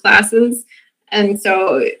take those classes. And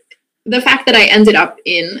so the fact that I ended up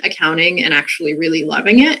in accounting and actually really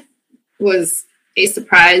loving it was a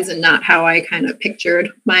surprise and not how I kind of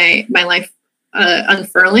pictured my life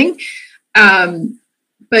unfurling.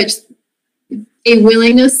 But just a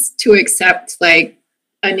willingness to accept like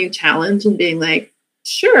a new challenge and being like,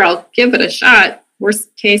 sure, I'll give it a shot.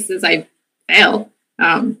 Worst case is I fail.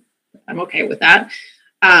 I'm okay with that.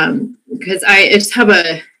 Because I just have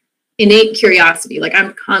a innate curiosity. Like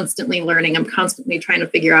I'm constantly learning. I'm constantly trying to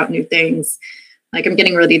figure out new things. Like I'm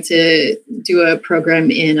getting ready to do a program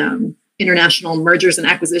in international mergers and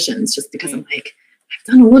acquisitions just because I'm like, I've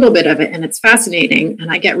done a little bit of it and it's fascinating.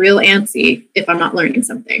 And I get real antsy if I'm not learning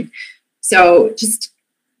something. So just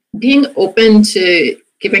being open to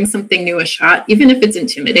giving something new a shot, even if it's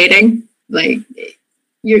intimidating, like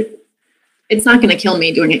it's not going to kill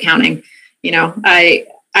me doing accounting. You know, I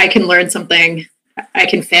can learn something, I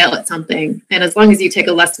can fail at something. And as long as you take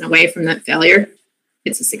a lesson away from that failure,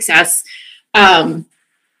 it's a success. And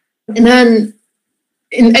then,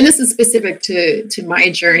 and this is specific to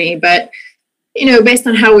my journey, but, you know, based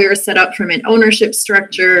on how we were set up from an ownership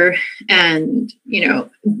structure and, you know,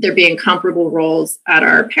 there being comparable roles at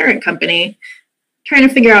our parent company, trying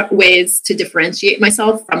to figure out ways to differentiate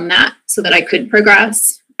myself from that so that I could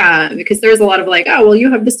progress. Because there's a lot of like, oh, well, you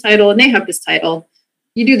have this title and they have this title.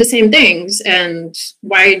 You do the same things. And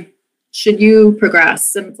why should you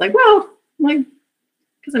progress? And it's like, well, like,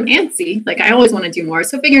 because I'm antsy. Like, I always want to do more.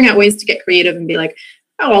 So figuring out ways to get creative and be like,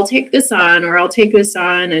 oh, I'll take this on, or I'll take this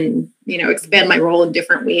on and, you know, expand my role in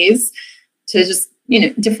different ways to just, you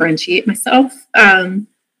know, differentiate myself. And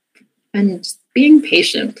just being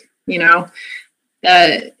patient, you know,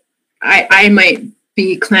 I might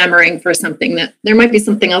be clamoring for something that there might be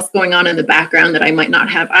something else going on in the background that I might not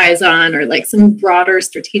have eyes on, or like some broader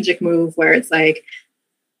strategic move where it's like,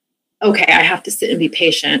 okay, I have to sit and be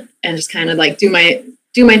patient and just kind of like do my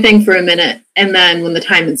thing for a minute. And then when the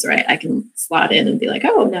time is right, I can slot in and be like,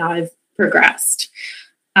 oh, now I've progressed.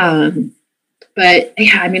 But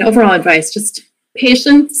yeah, I mean, overall advice, just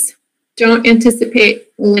patience, don't anticipate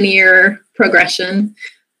linear progression,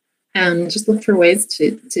 and just look for ways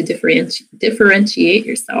to differentiate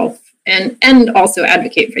yourself and also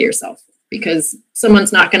advocate for yourself, because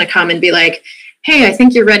someone's not going to come and be like, hey, I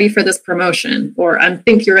think you're ready for this promotion, or I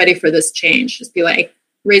think you're ready for this change. Just be like,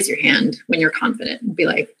 raise your hand when you're confident and be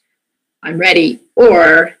like, I'm ready,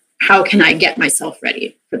 or how can I get myself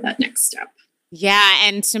ready for that next step? Yeah.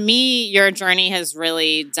 And to me, your journey has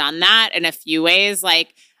really done that in a few ways.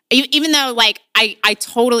 Like, even though like, I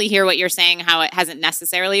totally hear what you're saying, how it hasn't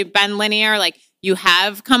necessarily been linear, like you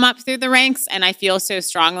have come up through the ranks, and I feel so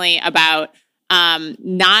strongly about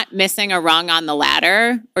not missing a rung on the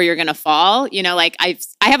ladder or you're going to fall. You know, like I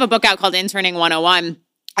have a book out called Interning 101.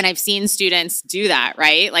 And I've seen students do that,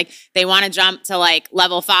 right? Like they want to jump to like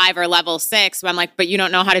level 5 or level 6. But I'm like, but you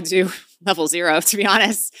don't know how to do level 0, to be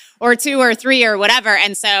honest, or 2 or 3 or whatever.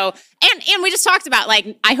 And so, and we just talked about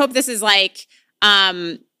like, I hope this is like,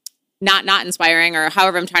 not inspiring or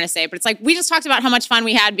however I'm trying to say it, but it's like, we just talked about how much fun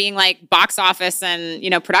we had being like box office and, you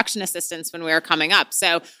know, production assistants when we were coming up.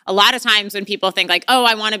 So a lot of times when people think like, oh,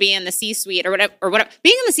 I want to be in the C-suite or whatever,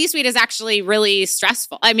 being in the C-suite is actually really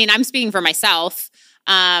stressful. I mean, I'm speaking for myself.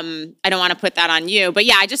 I don't want to put that on you, but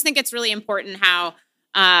yeah, I just think it's really important how,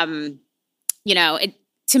 you know,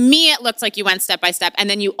 to me, it looked like you went step by step. And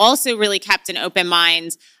then you also really kept an open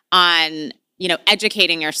mind on, you know,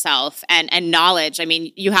 educating yourself and knowledge. I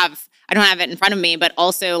mean, I don't have it in front of me, but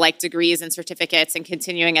also like degrees and certificates and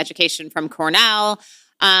continuing education from Cornell,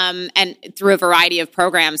 and through a variety of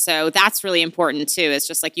programs. So that's really important too. It's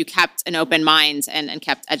just like you kept an open mind and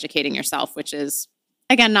kept educating yourself, which is,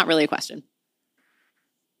 again, not really a question.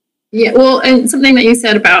 Yeah, well, and something that you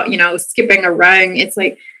said about, you know, skipping a rung, it's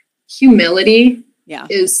like humility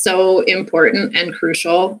is so important and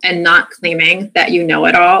crucial, and not claiming that you know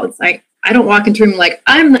it all. It's like, I don't walk into a room like,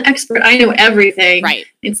 I'm the expert, I know everything. Right.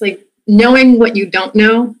 It's like knowing what you don't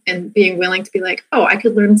know and being willing to be like, oh, I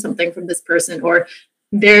could learn something from this person, or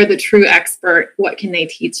they're the true expert. What can they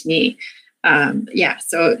teach me?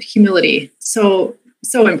 So humility, so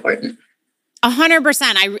important.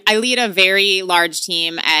 100%. I lead a very large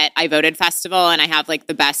team at I Voted Festival, and I have like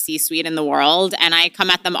the best C-suite in the world. And I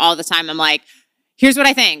come at them all the time. I'm like, here's what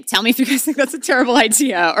I think. Tell me if you guys think that's a terrible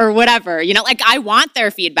idea or whatever. You know, like I want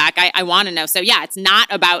their feedback. I want to know. So yeah, it's not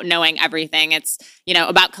about knowing everything. It's, you know,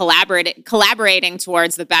 about collaborating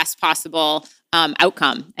towards the best possible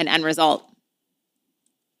outcome and end result.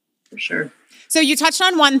 For sure. So you touched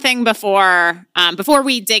on one thing before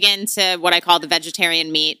we dig into what I call the vegetarian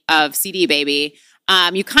meat of CD Baby.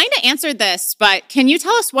 You kind of answered this, but can you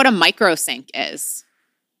tell us what a micro sink is?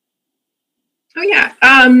 Oh yeah.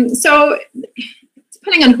 So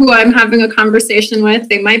depending on who I'm having a conversation with,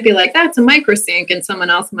 they might be like, that's a micro sink, and someone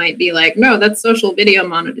else might be like, no, that's social video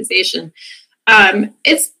monetization.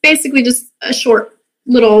 It's basically just a short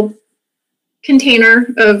little container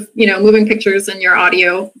of, you know, moving pictures and your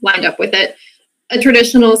audio lined up with it. a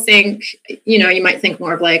traditional sync, you know, you might think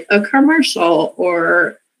more of like a commercial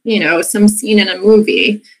or, you know, some scene in a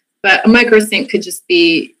movie, but a micro sync could just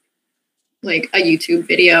be like a YouTube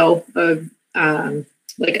video of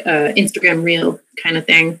like a Instagram reel kind of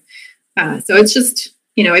thing. So it's just,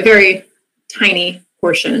 you know, a very tiny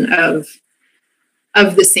portion of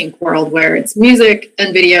the sync world where it's music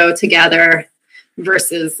and video together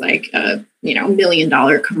versus like a, you know, $1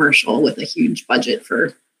 million commercial with a huge budget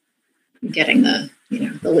for getting the, you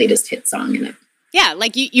know, the latest hit song in it. Yeah.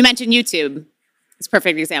 Like you mentioned YouTube. It's a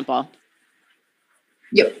perfect example.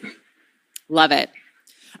 Yep. Love it.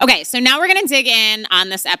 Okay. So now we're going to dig in on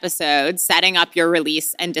this episode, setting up your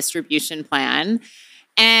release and distribution plan.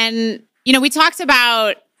 And, you know, we talked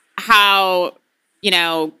about how, you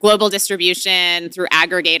know, global distribution through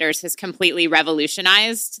aggregators has completely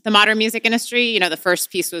revolutionized the modern music industry. You know, the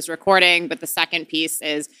first piece was recording, but the second piece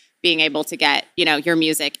is being able to get, you know, your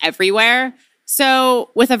music everywhere.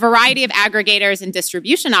 So with a variety of aggregators and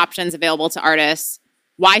distribution options available to artists,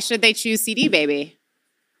 why should they choose CD Baby?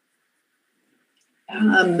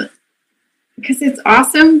 Because it's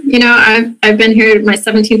awesome. You know, I've been here, my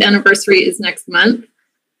 17th anniversary is next month.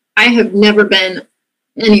 I have never been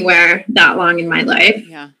anywhere that long in my life.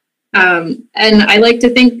 Yeah. And I like to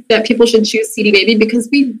think that people should choose CD Baby because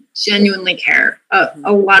we genuinely care.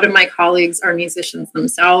 A lot of my colleagues are musicians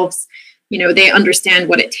themselves. You know, they understand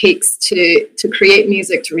what it takes to create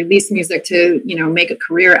music, to release music, to, you know, make a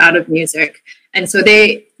career out of music. And so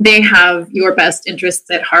they have your best interests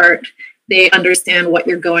at heart. They understand what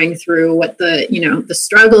you're going through, what the, you know, the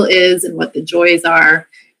struggle is and what the joys are.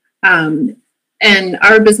 And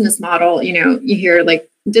our business model, you know, you hear like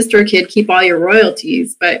DistroKid, keep all your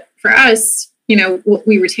royalties. But for us, you know,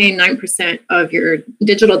 we retain 9% of your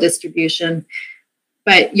digital distribution,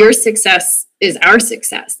 but your success is our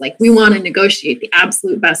success. Like we want to negotiate the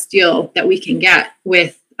absolute best deal that we can get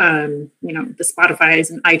with, you know, the Spotify's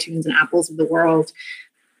and iTunes and Apples of the world,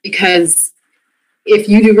 because if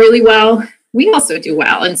you do really well, we also do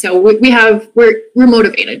well. And so we're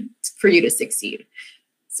motivated for you to succeed.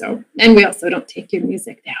 So, and we also don't take your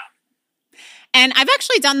music down. And I've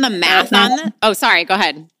actually done the math on that. Oh, sorry. Go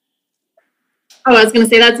ahead. Oh, I was going to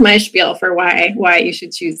say that's my spiel for why you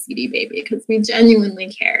should choose CD Baby, because we genuinely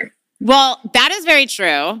care. Well, that is very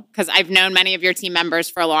true, because I've known many of your team members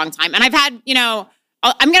for a long time. And I've had, you know,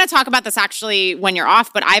 I'm going to talk about this actually when you're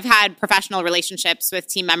off, but I've had professional relationships with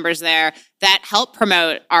team members there that help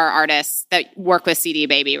promote our artists that work with CD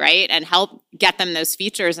Baby, right? And help get them those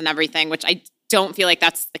features and everything, which I don't feel like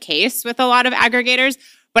that's the case with a lot of aggregators.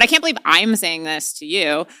 But I can't believe I'm saying this to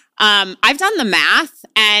you. I've done the math,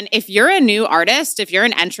 and if you're a new artist, if you're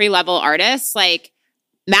an entry-level artist, like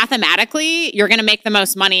mathematically, you're going to make the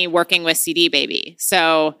most money working with CD Baby.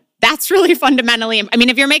 So that's really fundamentally, I mean,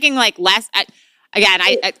 if you're making like less, again,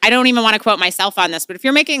 I don't even want to quote myself on this, but if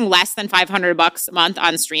you're making less than $500 a month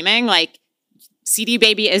on streaming, like CD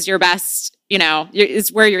Baby is your best, you know,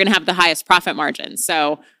 is where you're going to have the highest profit margin.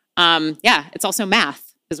 So yeah, it's also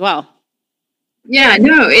math as well. Yeah,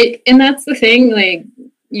 no, and that's the thing, like,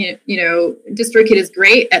 you know, DistroKid is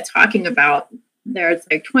great at talking about there. It's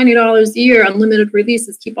like $20 a year, unlimited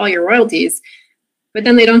releases, keep all your royalties. But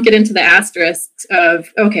then they don't get into the asterisks of,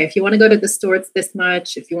 okay, if you want to go to the store, it's this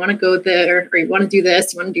much. If you want to go there, or you want to do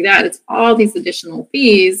this, you want to do that, it's all these additional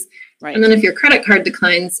fees. Right. And then if your credit card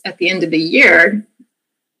declines at the end of the year,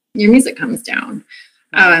 your music comes down.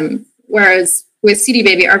 Whereas with CD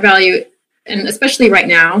Baby, our value, and especially right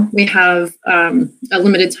now, we have a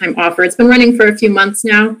limited time offer. It's been running for a few months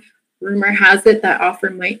now. Rumor has it that offer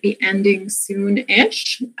might be ending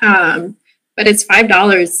soon-ish, but it's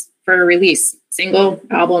 $5 for a release, single,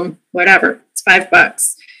 album, whatever. It's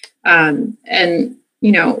 $5. And,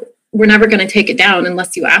 you know, we're never going to take it down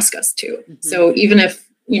unless you ask us to. Mm-hmm. So even if,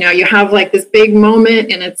 you know, you have like this big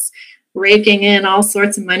moment and it's raking in all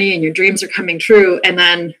sorts of money and your dreams are coming true, and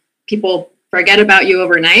then people forget about you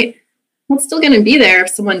overnight, well, it's still going to be there if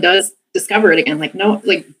someone does discover it again. Like, no,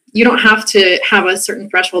 like you don't have to have a certain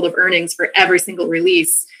threshold of earnings for every single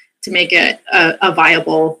release to make it a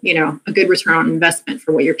viable, you know, a good return on investment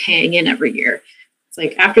for what you're paying in every year. It's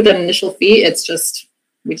like after that initial fee, it's just,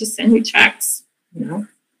 we just send you checks, you know.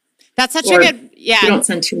 That's such a good, yeah. You don't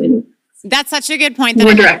send too many. That's such a good point.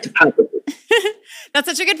 More direct deposit. That's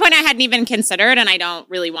such a good point I hadn't even considered. And I don't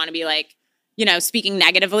really want to be like, you know, speaking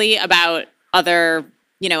negatively about other,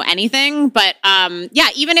 you know, anything. But yeah,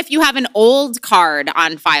 even if you have an old card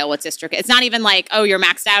on file with DistroKid, it's not even like, oh, you're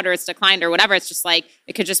maxed out or it's declined or whatever. It's just like,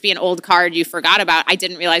 it could just be an old card you forgot about. I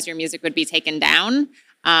didn't realize your music would be taken down.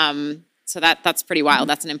 So that's pretty wild.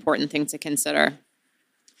 That's an important thing to consider.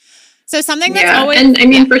 So something that's always... And I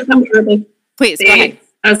mean, for some artists, Please, go ahead.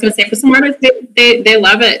 I was going to say, for some artists, they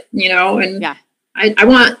love it, and Yeah. I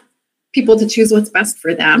want people to choose what's best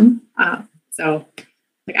for them. So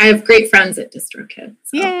like I have great friends at DistroKid.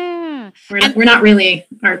 So Yeah. we're not really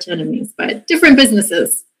arch enemies, but different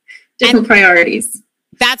businesses, different priorities.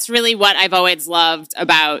 That's really what I've always loved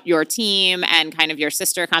about your team and kind of your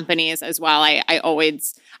sister companies as well. I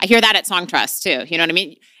hear that at Song Trust too. You know what I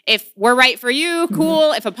mean? If we're right for you,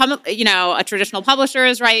 cool. If a traditional publisher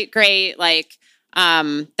is right, great. Like,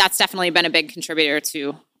 that's definitely been a big contributor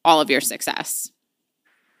to all of your success.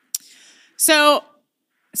 So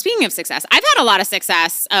speaking of success, I've had a lot of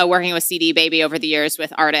success working with CD Baby over the years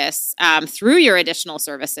with artists through your additional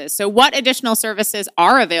services. So what additional services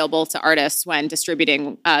are available to artists when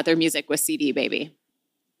distributing their music with CD Baby?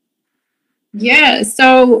 Yeah,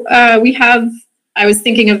 so we have, I was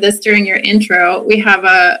thinking of this during your intro, we have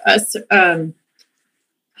a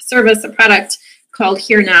service, a product called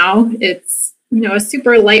Here Now. It's, a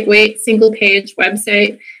super lightweight single page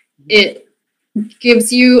website. It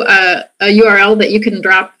gives you a URL that you can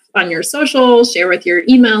drop on your social, share with your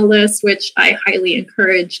email list, which I highly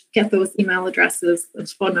encourage. Get those email addresses,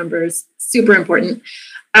 those phone numbers, super important.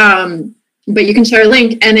 But you can share a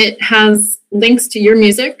link, and it has links to your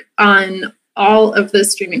music on all of the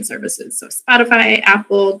streaming services. So Spotify,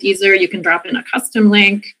 Apple, Deezer, you can drop in a custom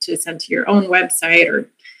link to send to your own website or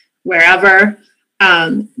wherever.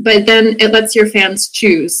 But then it lets your fans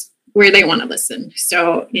choose where they want to listen.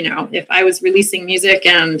 So, if I was releasing music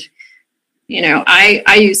and,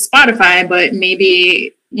 I use Spotify, but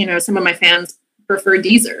maybe, some of my fans prefer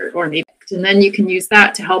Deezer or maybe, and then you can use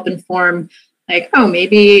that to help inform like, oh,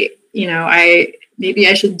 maybe, maybe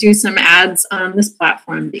I should do some ads on this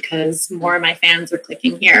platform because more of my fans are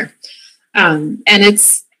clicking here. And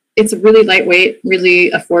it's really lightweight,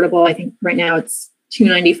 really affordable. I think right now it's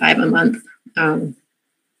 $2.95 a month.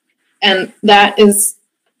 And that is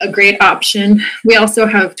a great option. We also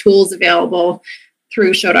have tools available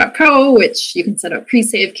through show.co, which you can set up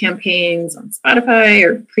pre-save campaigns on Spotify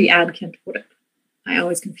or pre-ad campaigns. I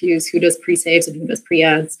always confuse who does pre-saves and who does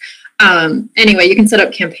pre-ads. Anyway, you can set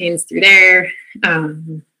up campaigns through there.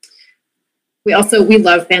 We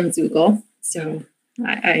love Bandzoogle. So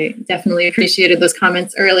I definitely appreciated those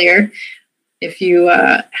comments earlier. If you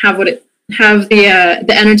have the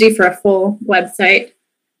energy for a full website,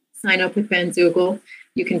 sign up with Bandzoogle.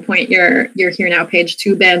 You can point your Here Now page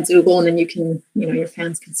to Bandzoogle, and then you can, your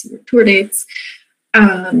fans can see your tour dates.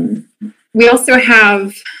 We also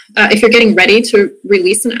have, if you're getting ready to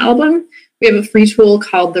release an album, we have a free tool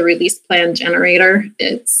called the Release Plan Generator.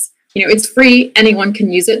 It's free. Anyone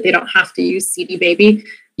can use it. They don't have to use CD Baby.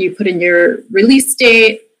 You put in your release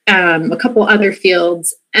date, a couple other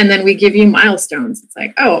fields, and then we give you milestones. It's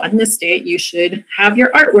like, oh, on this date, you should have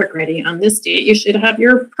your artwork ready. On this date, you should have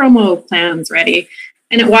your promo plans ready.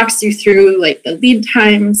 And it walks you through like the lead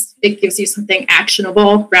times. It gives you something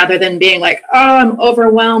actionable rather than being like, oh, I'm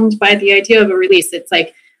overwhelmed by the idea of a release. It's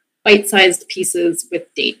like bite-sized pieces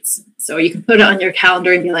with dates. So you can put it on your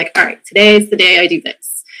calendar and be like, all right, today is the day I do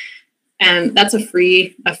this. And that's a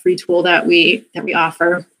free tool that we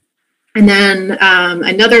offer. And then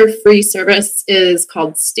another free service is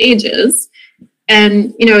called Stages.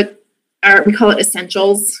 And, we call it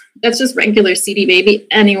Essentials. That's just regular CD Baby.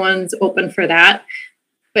 Anyone's open for that.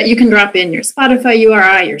 But you can drop in your Spotify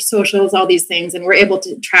URI, your socials, all these things. And we're able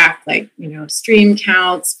to track stream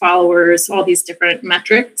counts, followers, all these different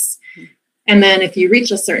metrics. And then if you reach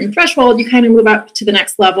a certain threshold, you kind of move up to the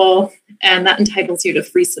next level. And that entitles you to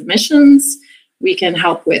free submissions. We can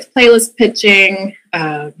help with playlist pitching.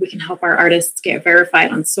 We can help our artists get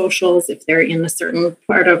verified on socials if they're in a certain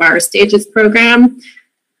part of our Stages program.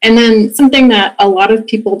 And then something that a lot of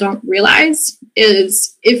people don't realize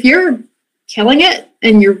is if you're killing it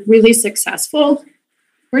and you're really successful,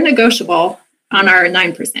 we're negotiable on our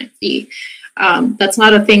 9% fee. That's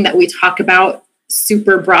not a thing that we talk about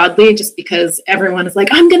super broadly just because everyone is like,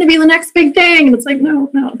 I'm going to be the next big thing. And it's like, no,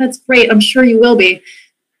 that's great. I'm sure you will be.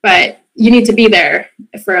 But you need to be there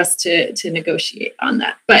for us to negotiate on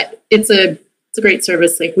that. But it's a great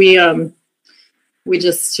service. Like we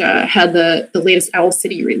just had the latest Owl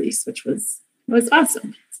City release, which was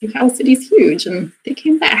awesome. It's like Owl City's huge and they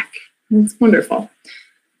came back. And it's wonderful.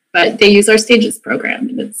 But they use our Stages program,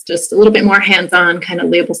 and it's just a little bit more hands-on kind of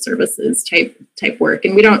label services type work.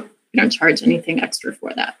 And we don't charge anything extra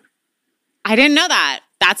for that. I didn't know that.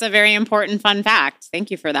 That's a very important fun fact.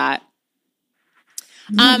 Thank you for that.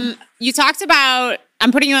 You talked about,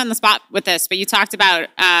 I'm putting you on the spot with this, but you talked about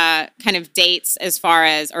kind of dates as far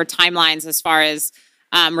as, or timelines as far as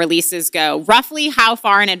releases go. Roughly how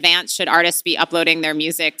far in advance should artists be uploading their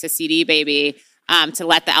music to CD Baby to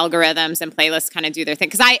let the algorithms and playlists kind of do their thing?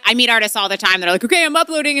 Because I meet artists all the time that are like, okay, I'm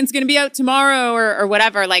uploading and it's going to be out tomorrow or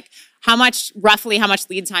whatever. Like roughly how much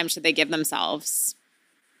lead time should they give themselves?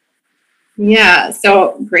 Yeah,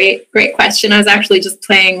 so great question. I was actually just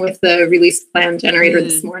playing with the release plan generator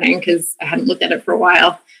this morning because I hadn't looked at it for a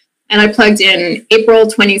while. And I plugged in April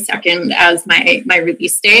 22nd as my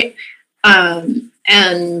release date.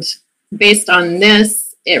 And based on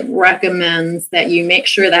this, it recommends that you make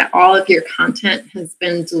sure that all of your content has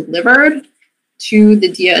been delivered to the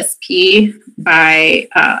DSP by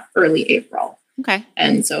early April. Okay.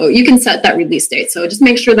 And so you can set that release date. So just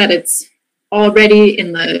make sure that it's already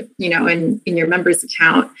in the, in your members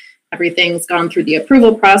account. Everything's gone through the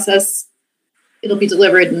approval process. It'll be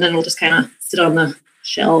delivered, and then it'll just kind of sit on the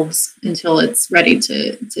shelves until it's ready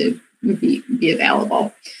to be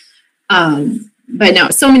available. But no,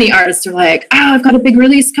 so many artists are like, I've got a big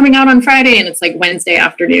release coming out on Friday, and it's like Wednesday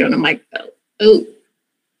afternoon. I'm like,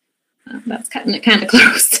 that's kind of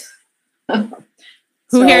close.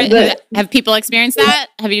 Have people experienced that?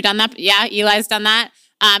 Have you done that? Yeah, Eli's done that.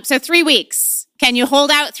 So 3 weeks. Can you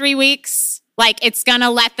hold out 3 weeks? Like, it's going to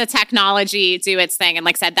let the technology do its thing. And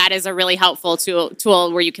like I said, that is a really helpful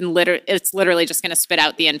tool where you can it's literally just going to spit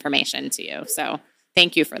out the information to you. So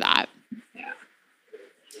thank you for that. Yeah.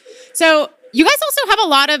 So you guys also have a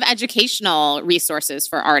lot of educational resources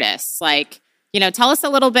for artists. Like, tell us a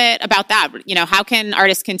little bit about that. How can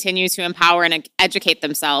artists continue to empower and educate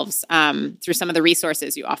themselves through some of the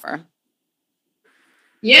resources you offer?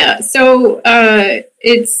 Yeah, so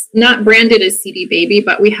it's not branded as CD Baby,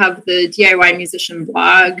 but we have the DIY Musician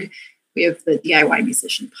blog. We have the DIY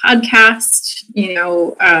Musician podcast.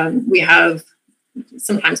 We have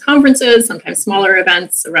sometimes conferences, sometimes smaller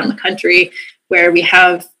events around the country where we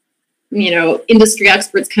have, industry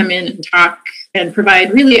experts come in and talk and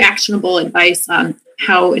provide really actionable advice on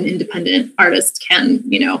how an independent artist can,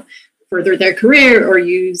 further their career or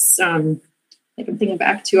use I'm thinking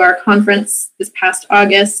back to our conference this past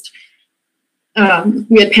August.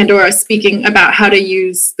 We had Pandora speaking about how to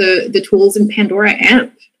use the tools in Pandora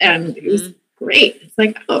AMP, and it was great. It's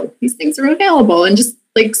like, these things are available, and just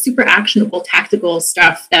like super actionable, tactical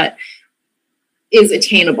stuff that is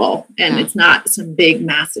attainable, and it's not some big,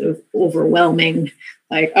 massive, overwhelming,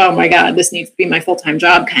 like, oh my God, this needs to be my full-time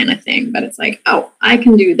job kind of thing. But it's like, I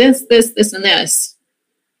can do this, and this,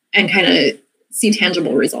 and kind of see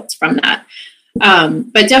tangible results from that.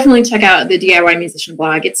 But definitely check out the DIY Musician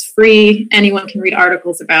blog. It's free. Anyone can read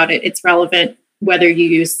articles about it. It's relevant whether you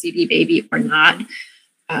use CD Baby or not.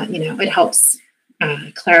 It helps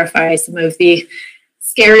clarify some of the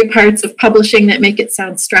scary parts of publishing that make it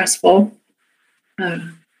sound stressful.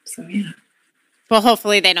 So, yeah. Well,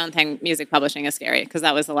 hopefully they don't think music publishing is scary, because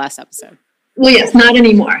that was the last episode. Well, yes, not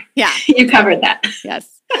anymore. Yeah. You covered that.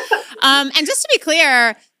 Yes. And just to be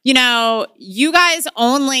clear, you guys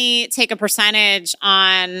only take a percentage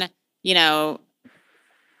on,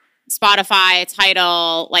 Spotify,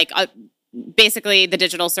 Tidal, like basically the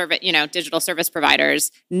digital service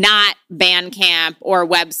providers, not Bandcamp or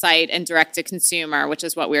website and direct to consumer, which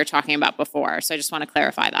is what we were talking about before. So I just want to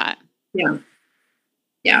clarify that. Yeah.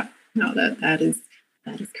 Yeah. No, that is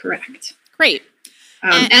correct. Great.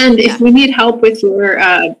 And if you need help with your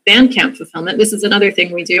Bandcamp fulfillment, this is another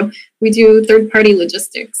thing we do. We do third-party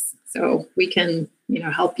logistics. So we can,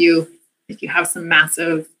 help you if you have some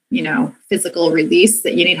massive, physical release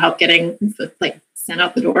that you need help getting sent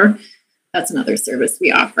out the door. That's another service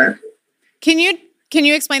we offer. Can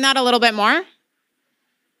you explain that a little bit more?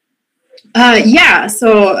 Yeah.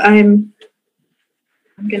 So I'm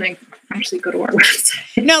going to actually go to our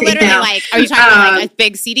website. No, literally, are you talking about like a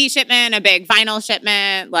big CD shipment, a big vinyl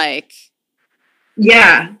shipment?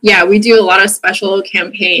 Yeah, we do a lot of special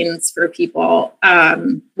campaigns for people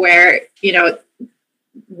where,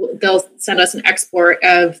 they'll send us an export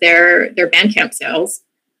of their Bandcamp sales,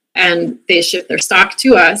 and they ship their stock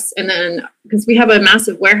to us. And then, because we have a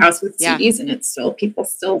massive warehouse with CDs in it still, people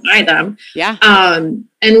still buy them. Yeah. And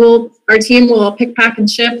our team will pick, pack, and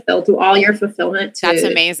ship. They'll do all your fulfillment That's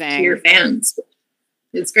amazing. To your fans.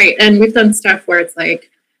 It's great. And we've done stuff where it's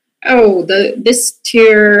like, this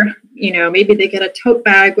tier, maybe they get a tote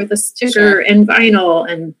bag with a sticker and vinyl,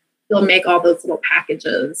 and they'll make all those little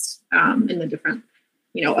packages in the different,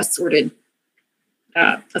 assorted,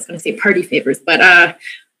 I was going to say party favors, but,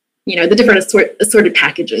 the different assorted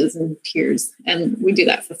packages and tiers. And we do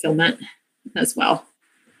that fulfillment as well.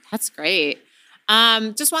 That's great.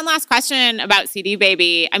 Just one last question about CD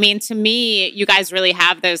Baby. I mean, to me, you guys really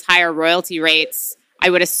have those higher royalty rates, I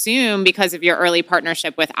would assume, because of your early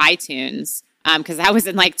partnership with iTunes. because that was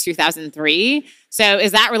in like 2003. So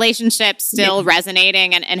is that relationship still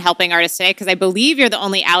resonating and helping artists today? Because I believe you're the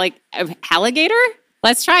only alligator?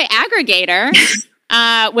 Let's try aggregator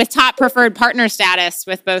with top preferred partner status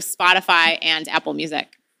with both Spotify and Apple Music.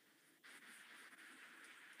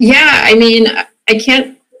 Yeah, I mean, I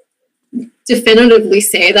can't definitively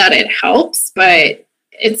say that it helps, but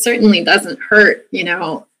it certainly doesn't hurt. You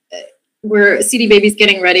know, we're CD Baby's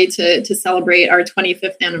getting ready to celebrate our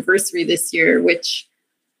 25th anniversary this year, which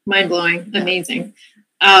mind-blowing, amazing.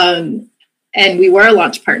 And we were a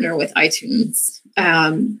launch partner with iTunes.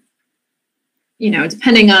 You know,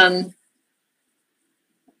 depending on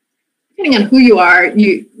who you are,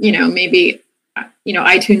 you know, maybe, you know,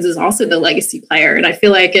 iTunes is also the legacy player. And I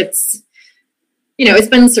feel like it's, you know, it's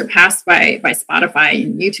been surpassed by Spotify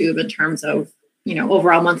and YouTube in terms of, you know,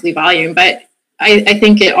 overall monthly volume. But I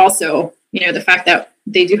think it also, you know, the fact that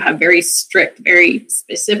they do have very strict, very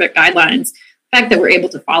specific guidelines, the fact that we're able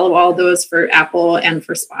to follow all those for Apple and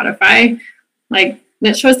for Spotify, like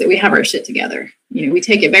that shows that we have our shit together. You know, we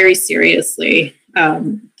take it very seriously. I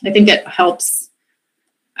think it helps,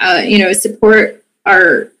 you know, support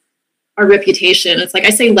our reputation. It's like I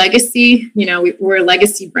say legacy, you know, we're a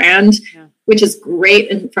legacy brand, which is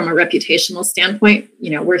great. And from a reputational standpoint, you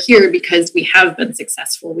know, we're here because we have been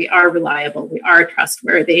successful. We are reliable. We are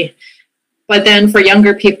trustworthy. But then for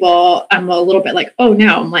younger people, I'm a little bit like, oh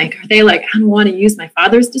no, I'm like, are they like, I don't want to use my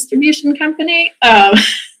father's distribution company?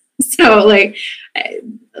 So like,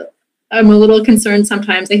 I'm a little concerned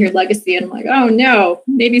sometimes. I hear legacy and I'm like, oh no,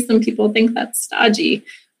 maybe some people think that's stodgy,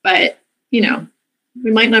 but you know,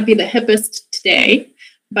 we might not be the hippest today,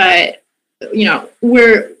 but you know,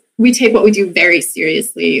 we take what we do very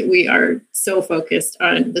seriously. We are so focused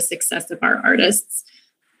on the success of our artists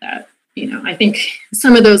that, you know, I think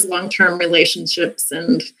some of those long-term relationships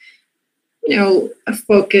and, you know, a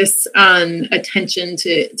focus on attention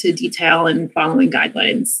to detail and following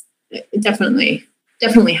guidelines, it definitely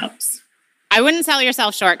helps. I wouldn't sell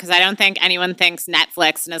yourself short because I don't think anyone thinks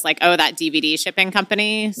Netflix and is like, oh, that DVD shipping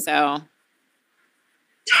company. So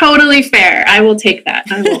totally fair. I will take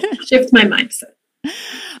that. I will shift my mindset.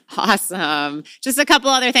 Awesome. Just a couple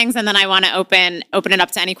other things, and then I want to open it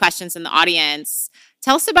up to any questions in the audience.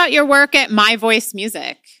 Tell us about your work at My Voice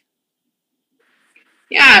Music.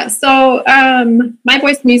 Yeah, so My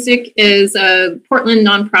Voice Music is a Portland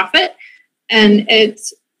nonprofit, and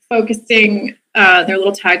it's focusing, their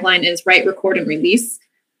little tagline is write, record, and release.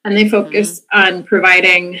 And they focus on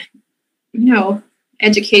providing, you know,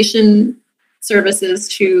 education services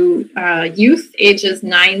to youth ages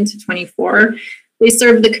 9 to 24. They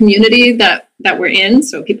serve the community that we're in,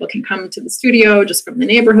 so people can come to the studio just from the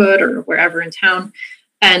neighborhood or wherever in town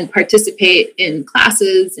and participate in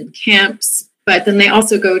classes and camps. But then they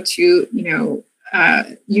also go to, you know,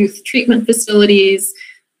 youth treatment facilities,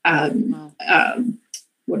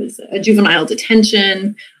 juvenile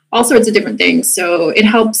detention, all sorts of different things. So it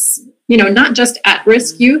helps, you know, not just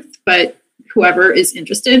at-risk youth, but whoever is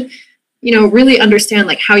interested, you know, really understand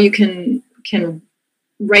like how you can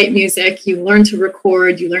write music, you learn to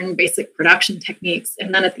record, you learn basic production techniques,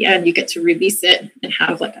 and then at the end you get to release it and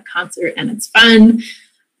have like a concert and it's fun.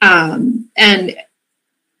 And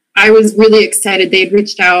I was really excited. They'd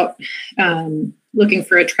reached out looking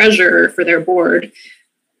for a treasurer for their board.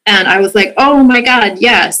 And I was like, oh my God,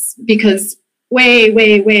 yes, because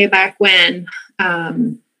way back when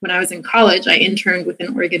I was in college, I interned with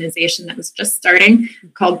an organization that was just starting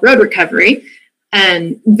called Road Recovery,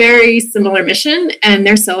 and very similar mission. And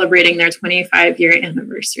they're celebrating their 25-year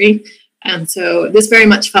anniversary. And so this very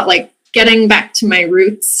much felt like getting back to my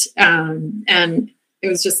roots. And it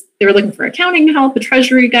was just, they were looking for accounting help, a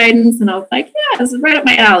treasury guidance. And I was like, yeah, this is right up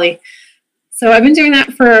my alley. So I've been doing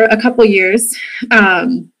that for a couple of years.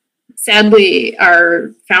 Sadly,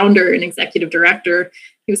 our founder and executive director,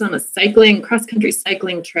 he was on a cross-country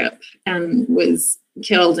cycling trip and was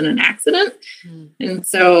killed in an accident. And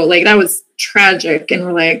so like that was tragic. And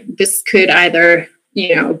we're like, this could either,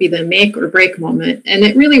 you know, be the make or break moment. And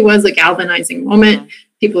it really was a galvanizing moment.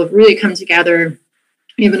 People have really come together.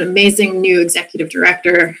 We have an amazing new executive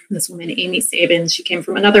director, this woman, Amy Sabin. She came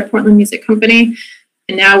from another Portland music company.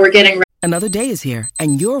 And now we're getting ready. Another day is here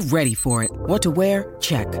and you're ready for it. What to wear?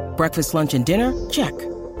 Check. Breakfast, lunch, and dinner? Check.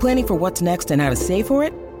 Planning for what's next and how to save for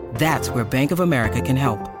it? That's where Bank of America can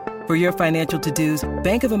help. For your financial to-dos,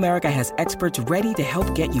 Bank of America has experts ready to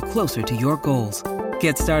help get you closer to your goals.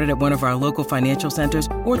 Get started at one of our local financial centers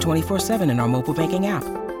or 24/7 in our mobile banking app.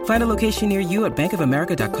 Find a location near you at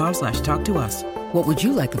bankofamerica.com/talktous. What would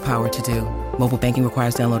you like the power to do? Mobile banking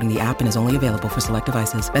requires downloading the app and is only available for select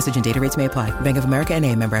devices. Message and data rates may apply. Bank of America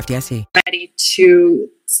NA, member FDIC. Ready to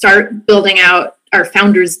start building out our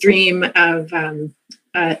founder's dream of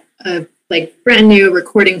a like brand new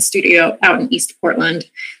recording studio out in East Portland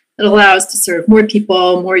that allows to serve more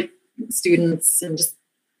people, more students, and just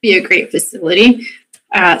be a great facility.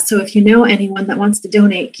 So if you know anyone that wants to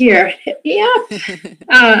donate gear, hit me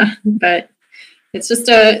up. But it's just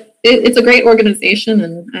it's a great organization,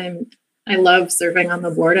 and I love serving on the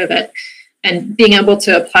board of it and being able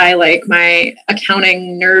to apply like my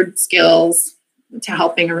accounting nerd skills to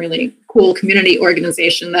helping a really cool community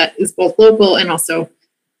organization that is both local and also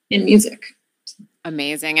in music.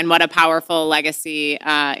 Amazing. And what a powerful legacy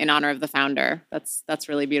in honor of the founder. That's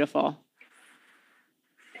really beautiful.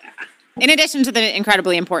 In addition to the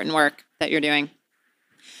incredibly important work that you're doing.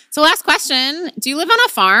 So last question, do you live on a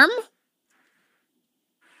farm?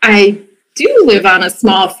 I do live on a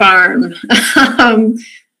small farm.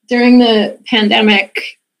 During the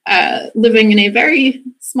pandemic, living in a very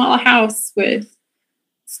small house with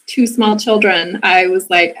 2 small children, I was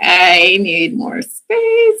like, I need more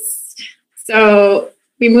space. So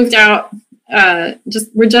we moved out.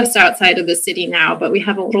 We're just outside of the city now, but we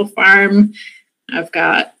have a little farm. I've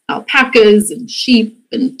got alpacas and sheep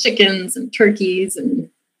and chickens and turkeys and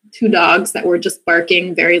 2 dogs that were just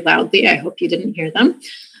barking very loudly. I hope you didn't hear them.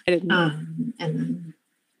 I didn't. And then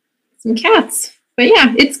some cats. But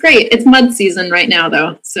yeah, it's great. It's mud season right now,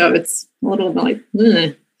 though. So it's a little like,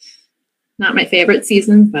 not my favorite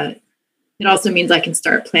season, but it also means I can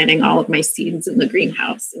start planting all of my seeds in the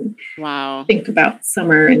greenhouse and think about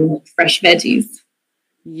summer and fresh veggies.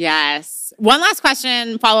 Yes. One last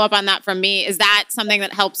question, follow up on that from me. Is that something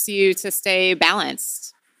that helps you to stay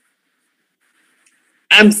balanced?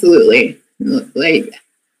 Absolutely. Like,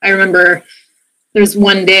 I remember there's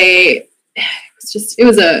one day, it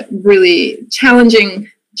was a really challenging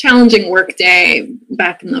work day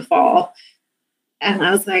back in the fall. And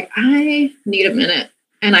I was like, I need a minute.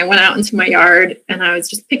 And I went out into my yard and I was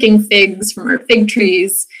just picking figs from our fig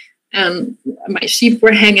trees. And my sheep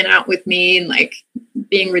were hanging out with me and like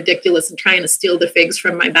being ridiculous and trying to steal the figs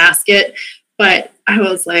from my basket. But I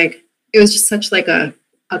was like, it was just such like a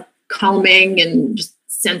calming and just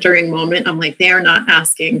centering moment. I'm like, they are not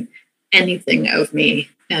asking anything of me.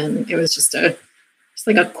 And it was just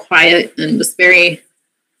like a quiet and just very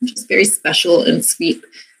special and sweet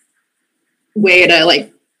way to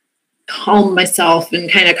like calm myself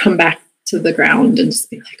and kind of come back to the ground and just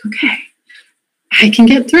be like, okay, I can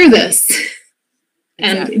get through this.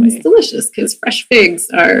 Exactly. And it's delicious because fresh figs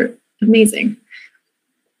are amazing.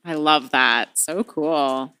 I love that. So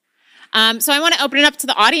cool. So I want to open it up to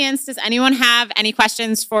the audience. Does anyone have any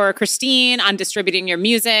questions for Christine on distributing your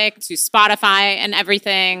music to Spotify and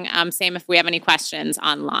everything? Same if we have any questions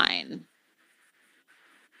online.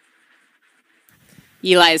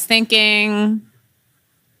 Eli's thinking.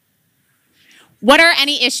 What are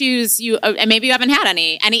any issues and maybe you haven't had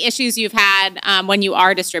any issues you've had when you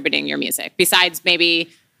are distributing your music, besides maybe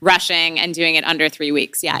rushing and doing it under 3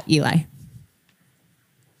 weeks? Yeah, Eli.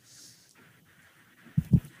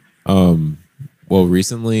 Well,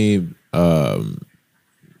 recently,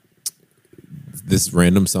 this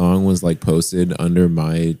random song was like posted under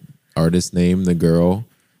my artist name, The Girl,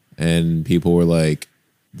 and people were like,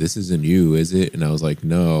 "This isn't you, is it?" And I was like,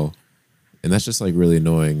 "No," and that's just like really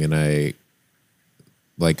annoying. And I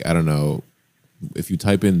don't know, if you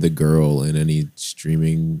type in The Girl in any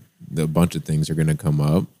streaming, a bunch of things are gonna come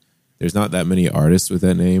up. There's not that many artists with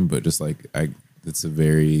that name, but just like it's a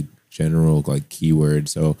very general like keyword.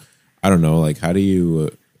 So I don't know, like how do you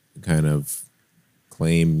kind of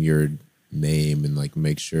claim your name and like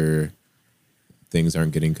make sure things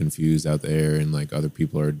aren't getting confused out there and like other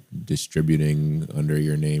people are distributing under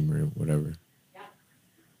your name or whatever?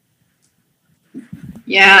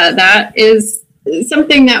 Yeah, that is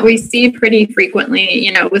something that we see pretty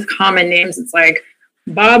frequently, with common names. It's like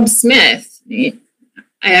Bob Smith. I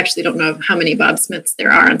actually don't know how many Bob Smiths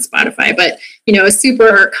there are on Spotify, but, a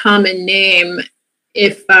super common name,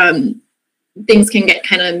 if things can get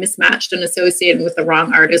kind of mismatched and associated with the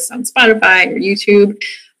wrong artists on Spotify or YouTube.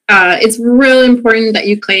 It's really important that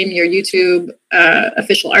you claim your YouTube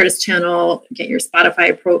official artist channel, get your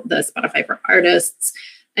the Spotify for Artists.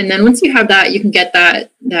 And then once you have that, you can get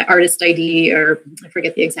that artist ID, or I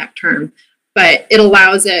forget the exact term, but it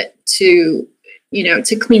allows it to,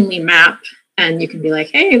 to cleanly map, and you can be like,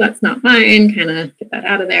 hey, that's not mine, kind of get that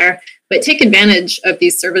out of there. But take advantage of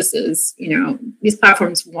these services. These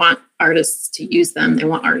platforms want artists to use them. They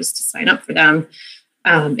want artists to sign up for them.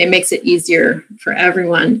 It makes it easier for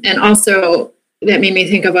everyone. And also that made me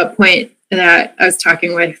think of a point that I was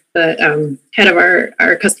talking with the head of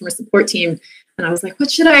our customer support team. And I was like,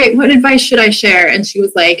 what advice should I share? And she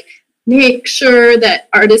was like, make sure that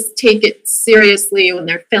artists take it seriously when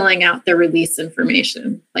they're filling out their release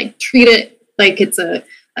information. Like treat it like it's a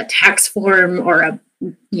tax form or a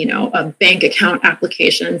bank account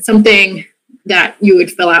application, something that you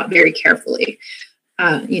would fill out very carefully.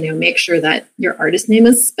 Make sure that your artist name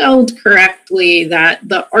is spelled correctly, that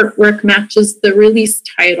the artwork matches the release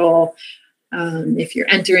title. If you're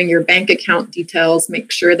entering your bank account details,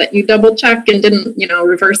 make sure that you double check and didn't,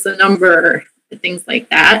 reverse a number, things like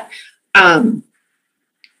that. But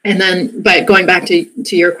going back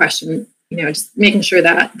to your question, just making sure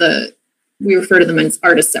that we refer to them as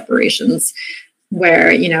artist separations,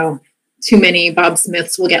 where, too many Bob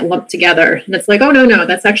Smiths will get lumped together. And it's like, oh, no,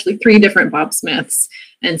 that's actually 3 different Bob Smiths.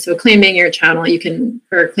 And so claiming your channel,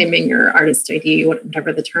 or claiming your artist ID,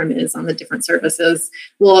 whatever the term is on the different services,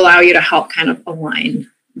 will allow you to help kind of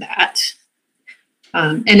align that.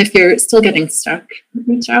 And if you're still getting stuck,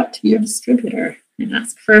 reach out to your distributor and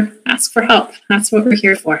ask for help. That's what we're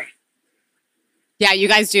here for. Yeah, you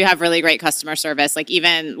guys do have really great customer service.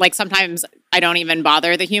 Sometimes I don't even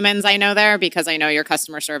bother the humans I know there, because I know your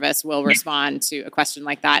customer service will respond to a question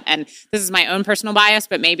like that. And this is my own personal bias,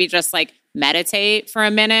 but maybe just meditate for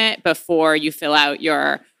a minute before you fill out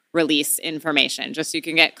your release information, just so you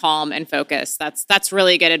can get calm and focused. That's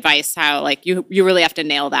really good advice, how you really have to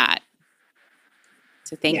nail that.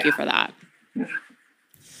 So thank you for that. Yeah.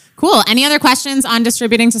 Cool. Any other questions on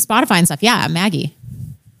distributing to Spotify and stuff? Yeah, Maggie.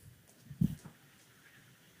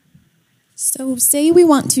 So say we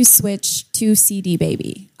want to switch to CD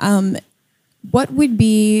Baby. What would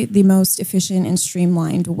be the most efficient and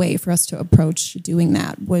streamlined way for us to approach doing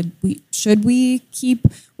that? Should we keep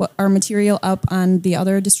our material up on the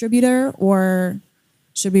other distributor, or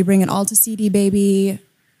should we bring it all to CD Baby?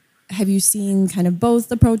 Have you seen kind of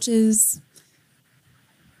both approaches?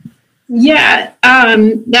 Yeah,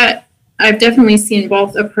 that I've definitely seen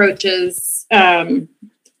both approaches.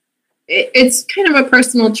 It's kind of a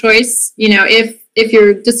personal choice. If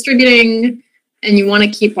you're distributing and you want to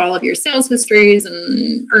keep all of your sales histories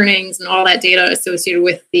and earnings and all that data associated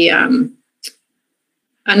with the,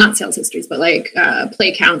 not sales histories, but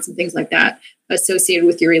play counts and things like that associated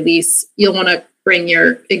with your release, you'll want to bring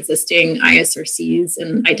your existing ISRCs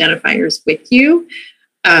and identifiers with you.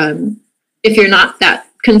 If you're not that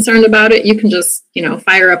concerned about it, you can just,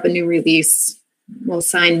 fire up a new release. We'll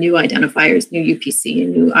sign new identifiers, new UPC,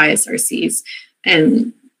 and new ISRCs.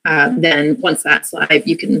 And then once that's live,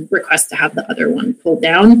 you can request to have the other one pulled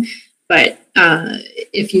down. But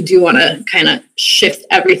if you do want to kind of shift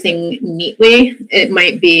everything neatly, it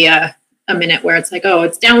might be a minute where it's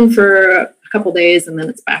it's down for a couple days and then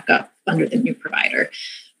it's back up under the new provider.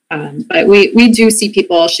 But we do see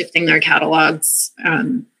people shifting their catalogs.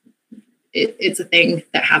 It's a thing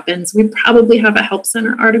that happens. We probably have a Help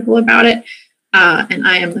Center article about it. And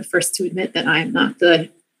I am the first to admit that I am not the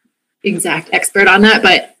exact expert on that,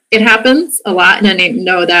 but it happens a lot. And I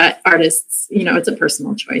know that artists, it's a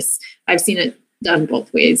personal choice. I've seen it done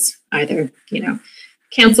both ways. Either,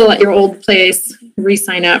 cancel at your old place,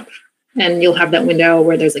 re-sign up, and you'll have that window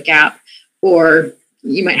where there's a gap, or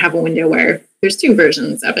you might have a window where there's 2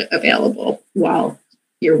 versions of it available while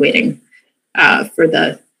you're waiting for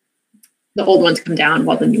the old one to come down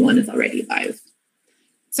while the new one is already live.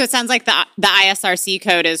 So it sounds like the ISRC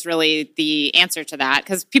code is really the answer to that,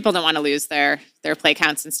 because people don't want to lose their play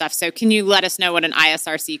counts and stuff. So can you let us know what an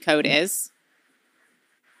ISRC code is?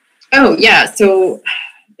 Oh, yeah. So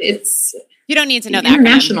it's... You don't need to know the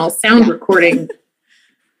International acronym. Sound Recording.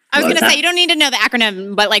 I was going to say, you don't need to know the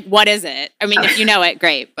acronym, but what is it? I mean, if you know it,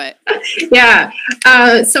 great, but... Yeah.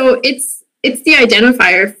 So it's the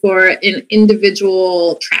identifier for an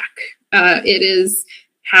individual track. It is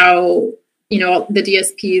how... the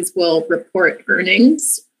DSPs will report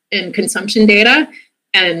earnings and consumption data,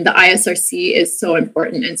 and the ISRC is so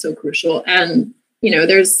important and so crucial. And,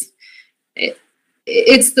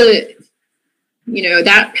 it's the,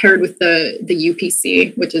 that paired with the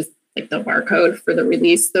UPC, which is the barcode for the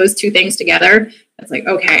release, those 2 things together, it's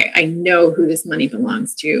okay, I know who this money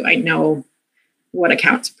belongs to. I know what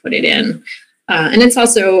account to put it in. And it's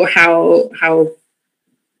also how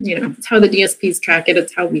it's how the DSPs track it.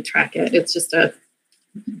 It's how we track it. It's just a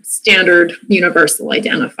standard universal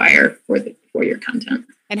identifier for your content.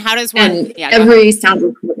 And how does one? And every sound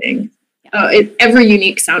recording, every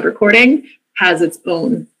unique sound recording has its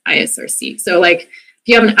own ISRC. So if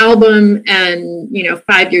you have an album and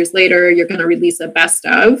 5 years later you're going to release a best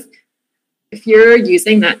of, if you're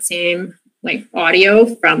using that same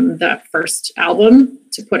audio from the first album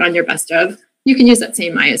to put on your best of, you can use that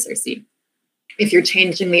same ISRC. If you're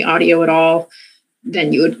changing the audio at all,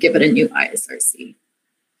 then you would give it a new ISRC.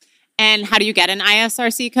 And how do you get an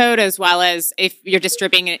ISRC code, as well as if you're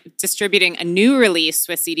distributing a new release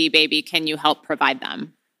with CD Baby, can you help provide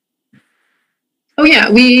them? Oh yeah,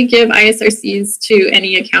 we give ISRCs to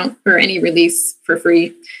any account or any release for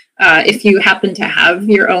free. If you happen to have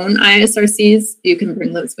your own ISRCs, you can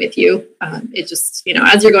bring those with you. It just,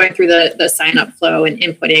 as you're going through the sign up flow and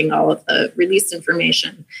inputting all of the release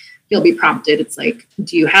information, you'll be prompted. It's like,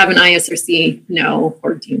 do you have an ISRC? No.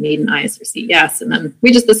 Or do you need an ISRC? Yes. And then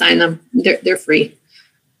we just assign them. They're free.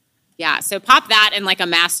 Yeah. So pop that in like a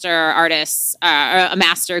master artist, or a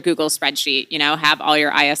master Google spreadsheet, have all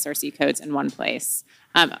your ISRC codes in one place.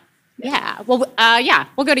 Yeah. Well,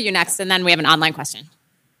 we'll go to you next. And then we have an online question.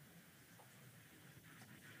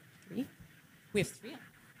 We have 3. You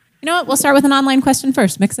know what? We'll start with an online question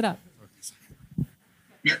first. Mix it up.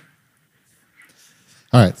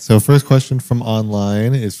 All right. So first question from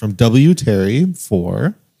online is from W. Terry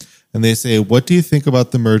 4. And they say, what do you think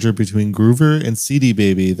about the merger between Groover and CD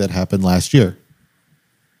Baby that happened last year?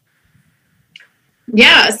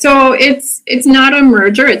 Yeah. So it's not a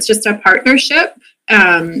merger. It's just a partnership,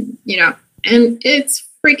 and it's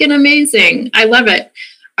freaking amazing. I love it.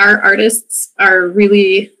 Our artists are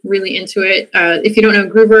really, really into it. If you don't know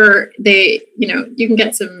Groover, you can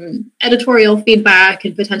get some editorial feedback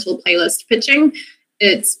and potential playlist pitching.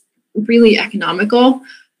 It's really economical.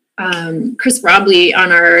 Chris Robley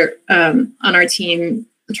on our team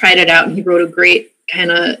tried it out, and he wrote a great kind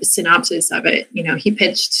of synopsis of it. He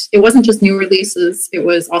pitched, it wasn't just new releases, it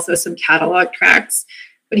was also some catalog tracks,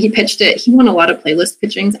 but he pitched it. He won a lot of playlist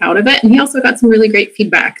pitchings out of it, and he also got some really great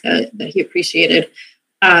feedback that he appreciated.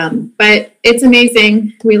 But it's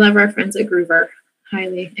amazing. We love our friends at Groover.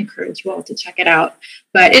 Highly encourage you all to check it out.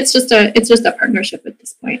 But it's just a partnership at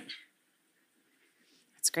this point.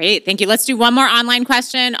 That's great. Thank you. Let's do one more online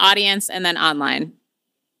question, audience, and then online.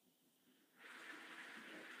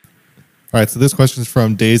 All right. So this question is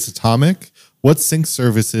from Days Atomic. What sync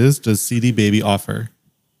services does CD Baby offer?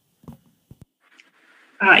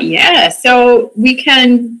 So we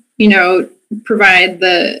can, provide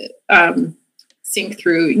the sync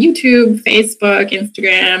through YouTube, Facebook,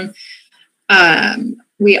 Instagram.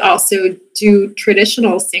 We also do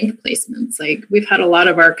traditional sync placements. Like we've had a lot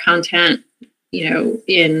of our content,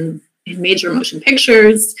 in major motion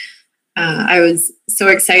pictures. I was so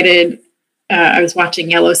excited. I was watching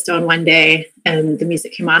Yellowstone one day and the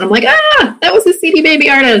music came on. I'm like, that was a CD Baby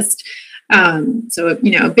artist. So,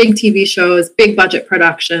 big TV shows, big budget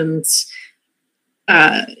productions.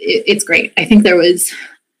 It's great. I think there was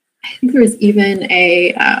even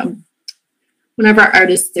one of our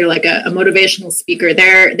artists, they're like a motivational speaker.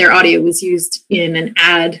 Their audio was used in an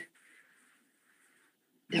ad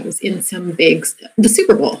that was in the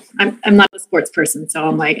Super Bowl. I'm not a sports person, so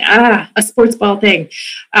I'm like, a sports ball thing.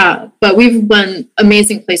 But we've done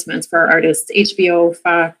amazing placements for our artists. HBO,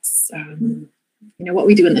 Fox, What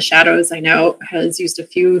We Do in the Shadows, I know, has used a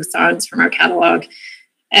few songs from our catalog.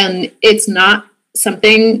 And it's not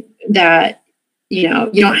something that, you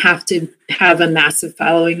don't have to have a massive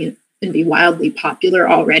following and be wildly popular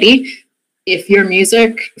already. If your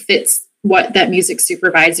music fits what that music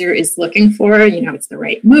supervisor is looking for, it's the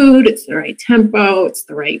right mood, it's the right tempo, it's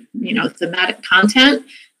the right, thematic content.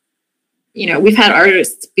 We've had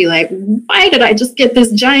artists be like, why did I just get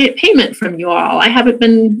this giant payment from you all? I haven't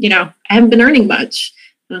been earning much.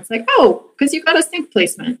 And it's like, because you got a sync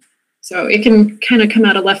placement. So it can kind of come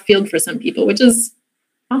out of left field for some people, which is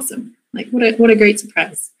awesome. Like what a great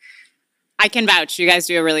surprise. I can vouch. You guys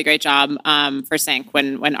do a really great job for sync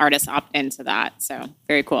when artists opt into that. So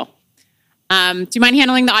very cool. Do you mind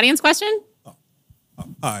handling the audience question?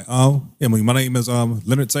 Hi, Emily. My name is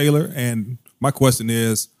Leonard Taylor, and my question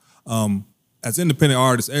is, as independent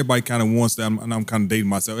artists, everybody kind of wants that, and I'm kind of dating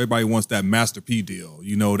myself, everybody wants that Master P deal,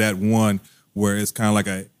 that one where it's kind of like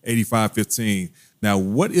a 85-15. Now,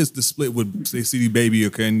 what is the split with, say, CD Baby,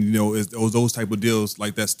 or is those type of deals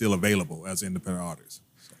like that still available as independent artists?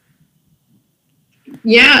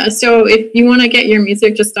 Yeah, so if you want to get your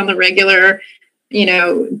music just on the regular,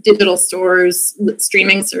 digital stores,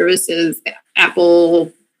 streaming services,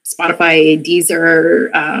 Apple, Spotify,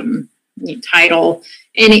 Deezer, Tidal,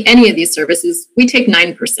 any of these services, we take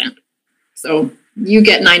 9%. So you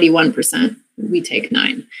get 91%, we take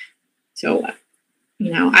 9%. So,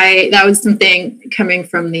 that was something coming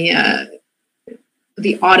from the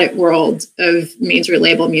audit world of major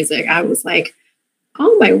label music. I was like,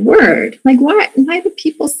 oh my word, like why do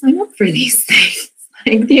people sign up for these things?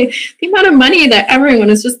 Like the amount of money that everyone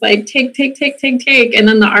is just like, take. And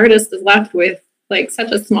then the artist is left with like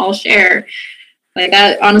such a small share. Like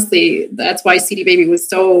that, honestly, that's why CD Baby was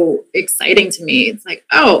so exciting to me. It's like,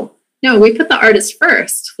 no, we put the artist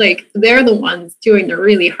first. Like, they're the ones doing the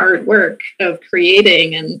really hard work of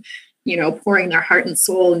creating and, you know, pouring their heart and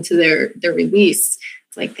soul into their release.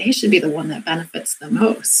 It's like, they should be the one that benefits the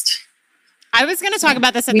most. I was going to talk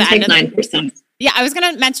about this at the end end. 9%. Yeah, I was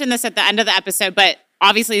going to mention this at the end of the episode, but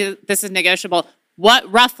obviously this is negotiable.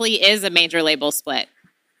 What roughly is a major label split?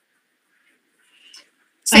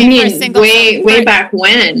 I mean, way back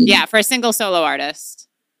when. Yeah, for a single solo artist.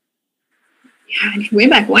 Yeah, I mean, way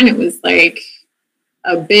back when it was like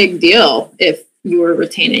a big deal if you were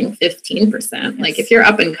retaining 15%. Like, if you're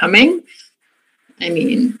up and coming, I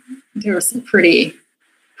mean, there were some pretty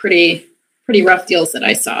rough deals that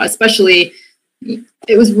I saw. Especially,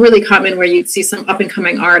 it was really common where you'd see some up and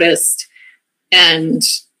coming artist, and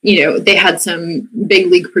you know, they had some big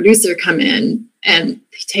league producer come in and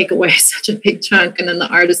they take away such a big chunk, and then the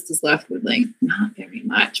artist is left with like not very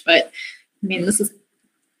much. But I mean, this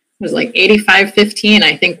was like 85-15,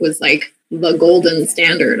 I think, was like the golden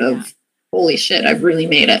standard of, holy shit, I've really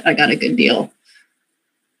made it. I got a good deal.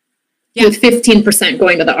 Yeah. With 15%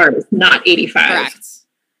 going to the artist, not 85. Correct.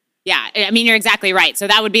 Yeah, I mean, you're exactly right. So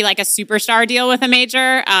that would be like a superstar deal with a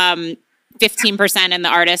major, 15% in the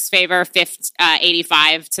artist's favor,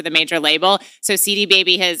 85 to the major label. So CD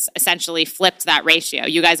Baby has essentially flipped that ratio.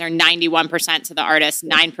 You guys are 91% to the artist,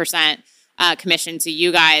 9% commission to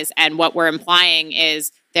you guys. And what we're implying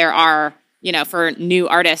is there are, you know, for new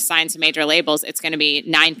artists signed to major labels, it's going to be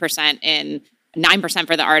 9%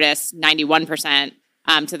 for the artist, 91%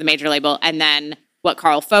 to the major label. And then what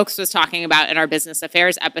Carl Folks was talking about in our business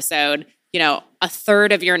affairs episode, you know, a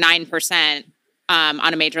third of your 9%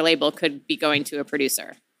 on a major label could be going to a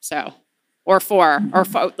producer. So, or 4 or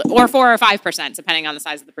 5%, depending on the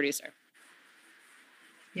size of the producer.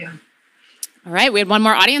 Yeah. All right. We had one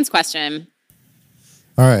more audience question.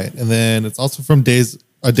 All right. And then it's also from Days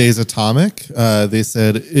Atomic. They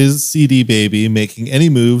said, is CD Baby making any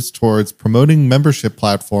moves towards promoting membership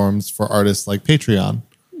platforms for artists like Patreon?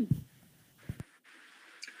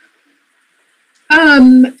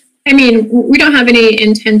 I mean, we don't have any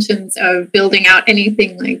intentions of building out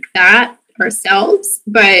anything like that ourselves,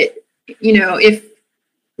 but, you know, if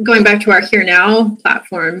going back to our Here Now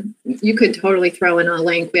platform, you could totally throw in a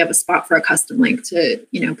link. We have a spot for a custom link to,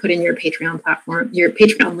 you know, put in your Patreon platform, your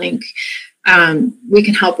Patreon link. We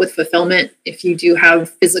can help with fulfillment if you do have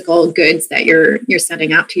physical goods that you're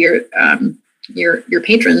sending out to your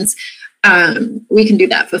patrons. We can do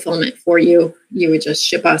that fulfillment for you. You would just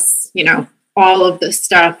ship us, you know, all of the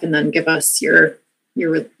stuff and then give us your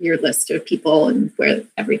list of people and where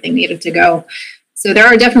everything needed to go. So there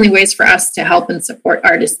are definitely ways for us to help and support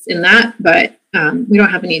artists in that, but we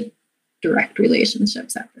don't have any direct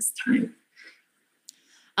relationships at this time.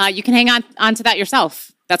 You can hang on to that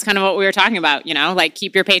yourself. That's kind of what we were talking about, you know, like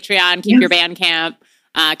keep your Patreon, keep your Bandcamp,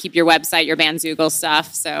 keep your website, your Bandzoogle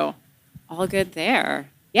stuff. So all good there.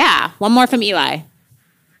 Yeah. One more from Eli.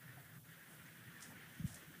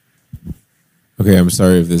 Okay, I'm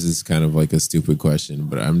sorry if this is kind of like a stupid question,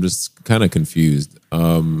 but I'm just kind of confused.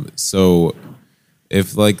 So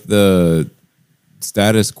if like the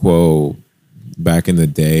status quo back in the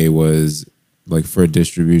day was like for a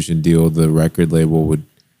distribution deal, the record label would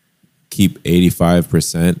keep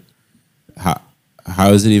 85%, how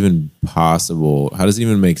is it even possible? How does it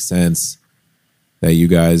even make sense that you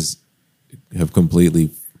guys have completely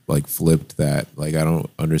like flipped that? Like, I don't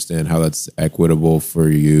understand how that's equitable for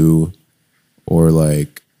you. Or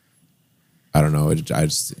like, I don't know.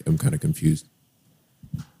 I'm kind of confused.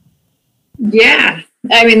 Yeah,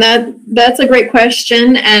 I mean that's a great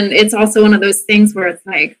question, and it's also one of those things where it's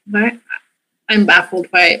like, I'm baffled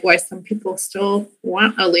by why some people still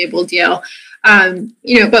want a label deal. You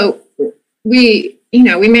know, but we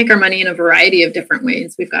make our money in a variety of different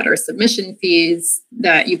ways. We've got our submission fees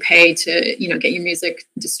that you pay to, you know, get your music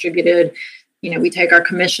distributed. You know, we take our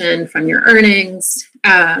commission from your earnings,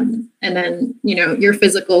 and then, you know, your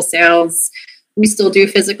physical sales. We still do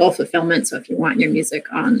physical fulfillment. So if you want your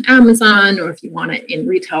music on Amazon or if you want it in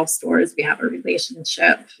retail stores, we have a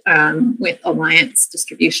relationship with Alliance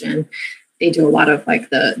Distribution. They do a lot of like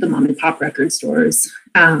the mom and pop record stores.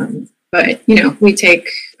 But, you know, we take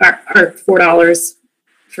our $4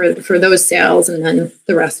 for those sales, and then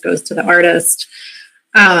the rest goes to the artist.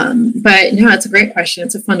 But no, it's a great question.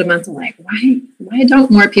 It's a fundamental, like, why don't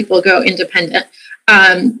more people go independent?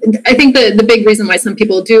 I think the big reason why some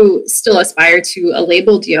people do still aspire to a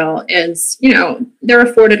label deal is, you know, they're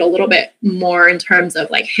afforded a little bit more in terms of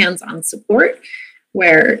like hands-on support,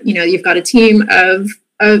 where, you know, you've got a team of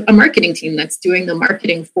a marketing team that's doing the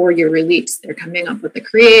marketing for your release. They're coming up with the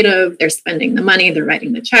creative, they're spending the money, they're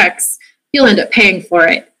writing the checks. You'll end up paying for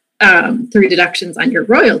it. through deductions on your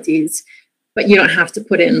royalties, but you don't have to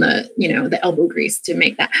put in the elbow grease to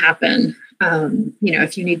make that happen.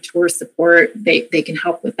 If you need tour support, they can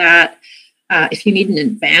help with that. If you need an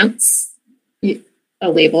advance, a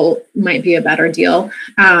label might be a better deal.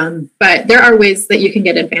 But there are ways that you can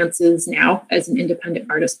get advances now as an independent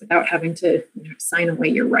artist without having to sign away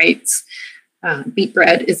your rights. Beat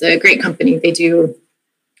Bread is a great company. They do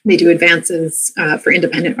advances for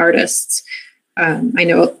independent artists. I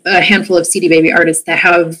know a handful of CD Baby artists that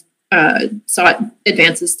have sought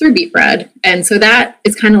advances through Beat Bread. And so that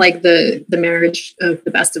is kind of like the marriage of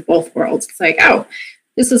the best of both worlds. It's like, oh,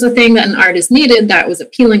 this is a thing that an artist needed that was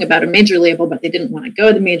appealing about a major label, but they didn't want to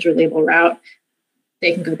go the major label route.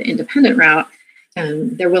 They can go the independent route,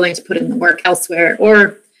 and they're willing to put in the work elsewhere.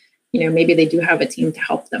 Or, maybe they do have a team to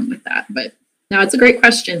help them with that. But no, it's a great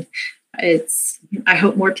question. I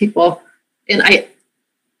hope more people, and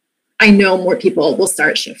I know more people will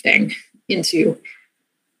start shifting into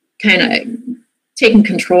kind of taking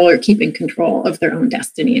control or keeping control of their own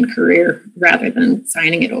destiny and career rather than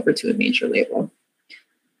signing it over to a major label.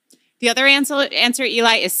 The other answer,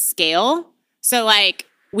 Eli, is scale. So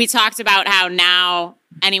we talked about how now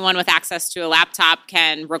anyone with access to a laptop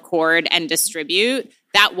can record and distribute.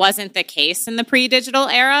 That wasn't the case in the pre-digital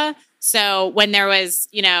era. So when there was,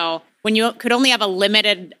 when you could only have a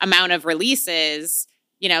limited amount of releases,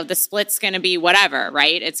 the split's going to be whatever,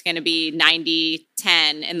 right? It's going to be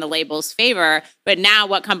 90-10 in the label's favor. But now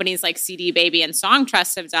what companies like CD Baby and Song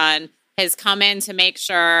Trust have done has come in to make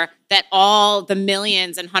sure that all the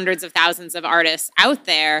millions and hundreds of thousands of artists out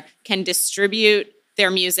there can distribute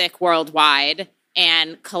their music worldwide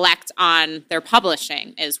and collect on their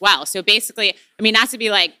publishing as well. So basically, not to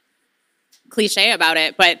be cliche about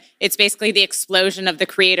it, but it's basically the explosion of the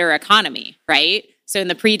creator economy, right? So in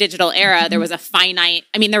the pre-digital era, there was a finite,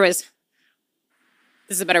 this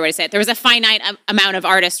is a better way to say it. There was a finite amount of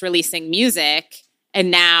artists releasing music,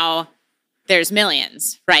 and now there's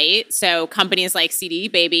millions, right? So companies like CD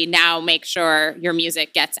Baby now make sure your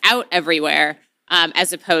music gets out everywhere,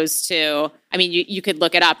 as opposed to, you could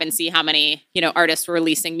look it up and see how many, artists were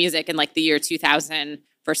releasing music in the year 2000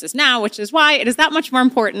 versus now, which is why it is that much more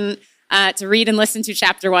important to read and listen to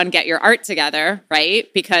Chapter 1, Get Your Art Together,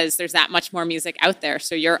 right? Because there's that much more music out there.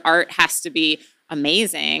 So your art has to be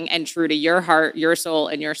amazing and true to your heart, your soul,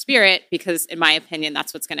 and your spirit, because in my opinion,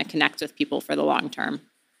 that's what's going to connect with people for the long term.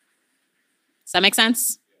 Does that make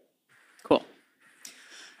sense? Cool.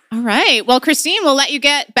 All right. Well, Christine, we'll let you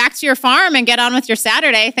get back to your farm and get on with your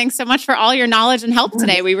Saturday. Thanks so much for all your knowledge and help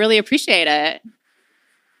today. We really appreciate it.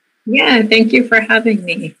 Yeah, thank you for having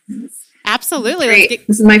me. Absolutely.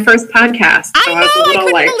 This is my first podcast. So I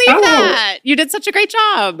couldn't believe that. You did such a great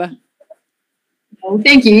job. Oh,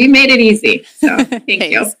 thank you. You made it easy. So thank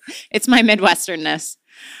you. It's my Midwesternness.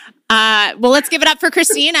 Well, let's give it up for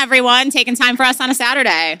Christine, everyone, taking time for us on a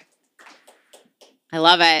Saturday. I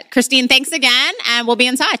love it. Christine, thanks again, and we'll be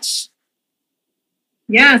in touch.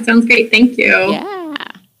 Yeah, sounds great. Thank you. Yeah.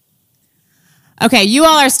 Okay, you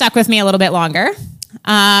all are stuck with me a little bit longer.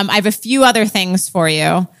 I have a few other things for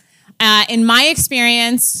you. In my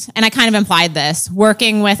experience, and I kind of implied this,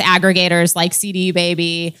 working with aggregators like CD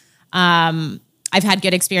Baby, I've had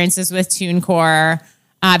good experiences with TuneCore.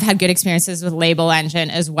 I've had good experiences with Label Engine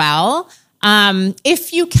as well.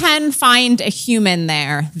 If you can find a human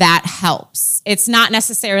there, that helps. It's not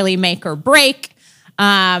necessarily make or break,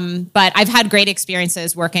 but I've had great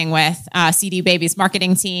experiences working with CD Baby's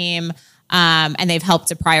marketing team, and they've helped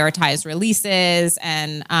to prioritize releases.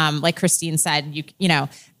 And like Christine said,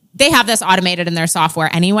 they have this automated in their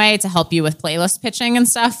software anyway to help you with playlist pitching and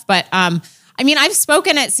stuff. But I've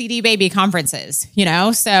spoken at CD Baby conferences,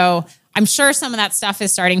 so I'm sure some of that stuff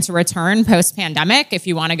is starting to return post-pandemic. If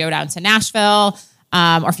you want to go down to Nashville,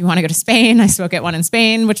 or if you want to go to Spain, I spoke at one in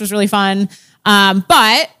Spain, which was really fun.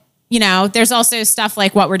 But there's also stuff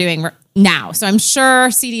like what we're doing now. So I'm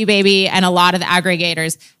sure CD Baby and a lot of the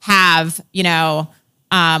aggregators have,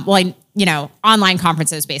 online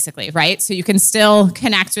conferences basically, right? So you can still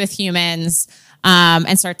connect with humans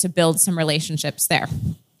and start to build some relationships there.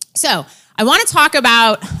 So I want to talk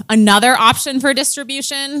about another option for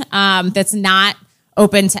distribution that's not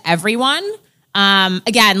open to everyone.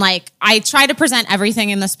 Again, I try to present everything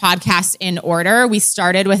in this podcast in order. We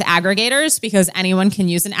started with aggregators because anyone can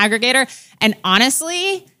use an aggregator. And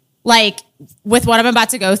honestly, with what I'm about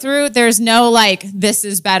to go through, there's no this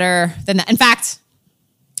is better than that. In fact,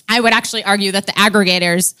 I would actually argue that the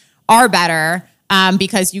aggregators are better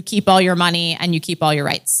because you keep all your money and you keep all your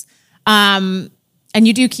rights. And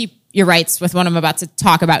you do keep your rights with what I'm about to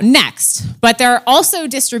talk about next. But there are also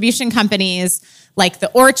distribution companies like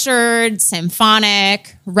The Orchard,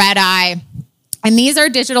 Symphonic, Red Eye. And these are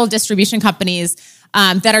digital distribution companies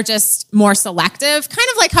that are just more selective, kind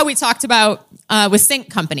of like how we talked about with sync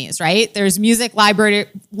companies, right? There's music libraries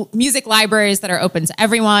that are open to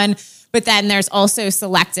everyone, but then there's also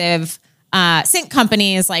selective sync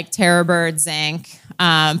companies like Terrorbird, Zinc,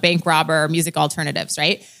 Bank Robber, Music Alternatives,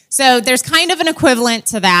 right? So there's kind of an equivalent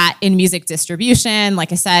to that in music distribution.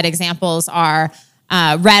 Like I said, examples are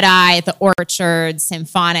Red Eye, The Orchard,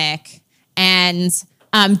 Symphonic, and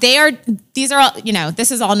these are all,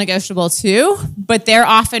 this is all negotiable too, but they're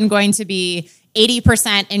often going to be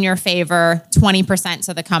 80% in your favor, 20%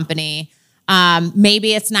 to the company.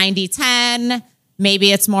 Maybe it's 90-10,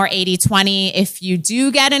 maybe it's more 80-20 if you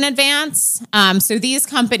do get an advance. So these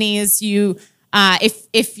companies,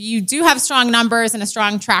 if you do have strong numbers and a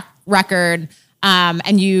strong track record,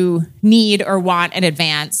 and you need or want an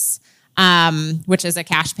advance, which is a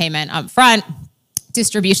cash payment up front,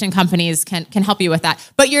 distribution companies can help you with that.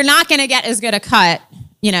 But you're not going to get as good a cut.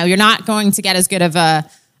 You're not going to get as good of a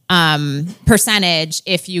percentage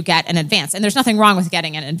if you get an advance. And there's nothing wrong with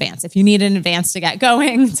getting an advance. If you need an advance to get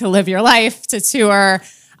going, to live your life, to tour,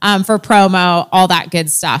 for promo, all that good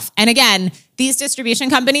stuff. And again, these distribution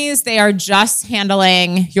companies, they are just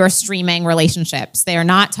handling your streaming relationships. They are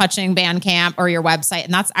not touching Bandcamp or your website.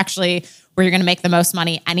 And that's actually where you're going to make the most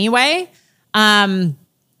money anyway.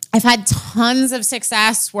 I've had tons of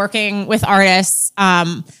success working with artists,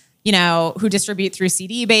 who distribute through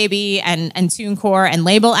CD Baby and TuneCore and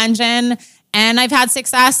Label Engine. And I've had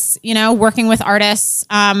success, working with artists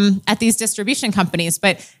at these distribution companies,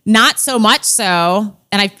 but not so much so.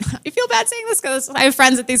 And I feel bad saying this because I have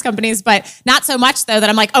friends at these companies, but not so much though that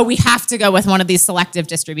I'm like, oh, we have to go with one of these selective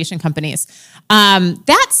distribution companies.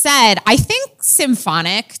 That said, I think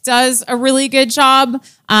Symphonic does a really good job.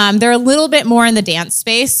 They're a little bit more in the dance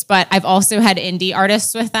space, but I've also had indie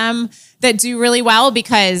artists with them that do really well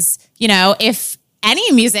because, if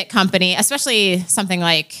any music company, especially something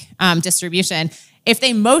like distribution, if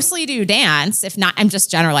they mostly do dance, if not, I'm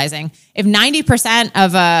just generalizing, if 90%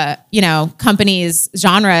 of a, company's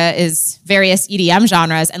genre is various EDM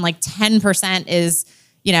genres and like 10% is,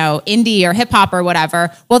 indie or hip hop or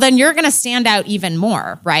whatever, well, then you're going to stand out even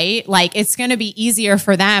more, right? Like it's going to be easier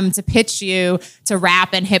for them to pitch you to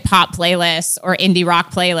rap and hip hop playlists or indie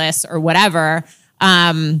rock playlists or whatever,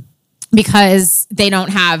 because they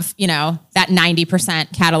don't have, that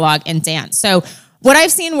 90% catalog in dance. So what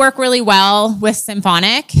I've seen work really well with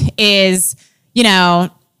Symphonic is,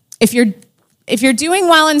 if you're doing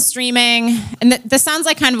well in streaming, and this sounds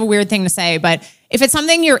like kind of a weird thing to say, but if it's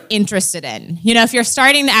something you're interested in, if you're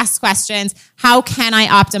starting to ask questions, how can I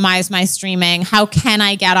optimize my streaming? How can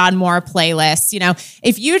I get on more playlists?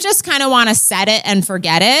 If you just kind of want to set it and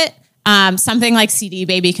forget it, something like CD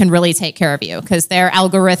Baby can really take care of you because their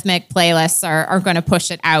algorithmic playlists are going to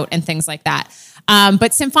push it out and things like that.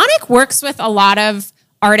 But Symphonic works with a lot of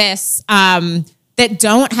artists that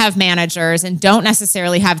don't have managers and don't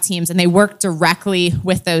necessarily have teams, and they work directly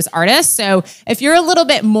with those artists. So if you're a little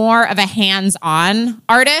bit more of a hands-on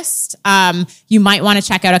artist, you might want to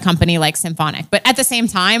check out a company like Symphonic. But at the same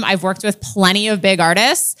time, I've worked with plenty of big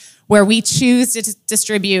artists where we choose to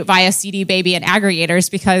distribute via CD Baby and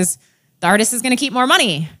aggregators because the artist is going to keep more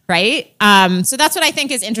money, right? So that's what I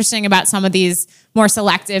think is interesting about some of these more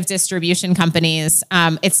selective distribution companies.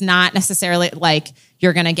 It's not necessarily like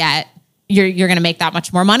you're going to make that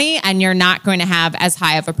much more money and you're not going to have as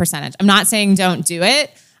high of a percentage. I'm not saying don't do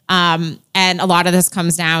it. And a lot of this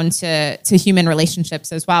comes down to human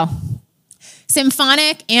relationships as well.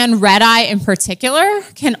 Symphonic and Red Eye in particular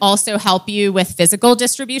can also help you with physical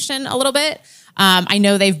distribution a little bit. I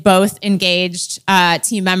know they've both engaged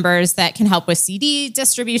team members that can help with CD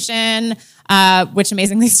distribution, which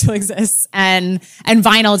amazingly still exists, and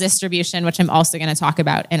vinyl distribution, which I'm also going to talk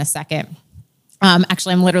about in a second.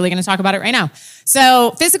 Actually, I'm literally going to talk about it right now.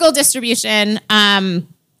 So physical distribution,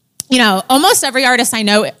 almost every artist I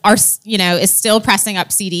know is still pressing up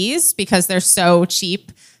CDs because they're so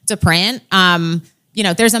cheap to print.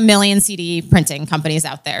 There's a million CD printing companies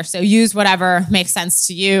out there. So use whatever makes sense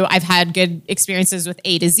to you. I've had good experiences with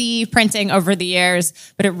A to Z printing over the years,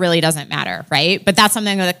 but it really doesn't matter, right? But that's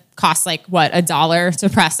something that costs like, $1 to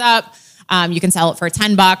press up. You can sell it for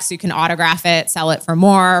 $10. You can autograph it, sell it for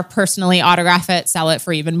more, personally autograph it, sell it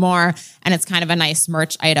for even more. And it's kind of a nice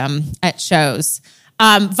merch item at shows.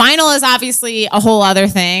 Vinyl is obviously a whole other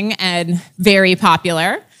thing and very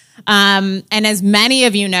popular. And as many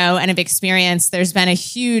of you know and have experienced, there's been a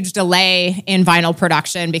huge delay in vinyl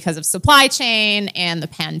production because of supply chain and the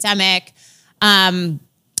pandemic.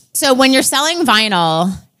 So when you're selling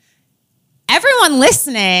vinyl, everyone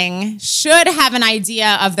listening should have an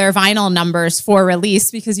idea of their vinyl numbers for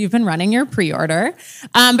release because you've been running your pre-order.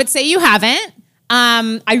 But say you haven't.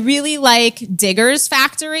 I really like Digger's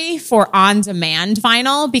Factory for on-demand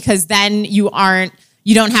vinyl because then you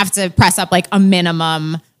don't have to press up like a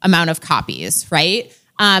minimum amount of copies, right?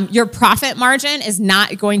 Your profit margin is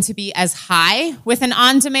not going to be as high with an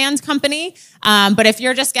on-demand company. But if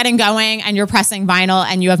you're just getting going and you're pressing vinyl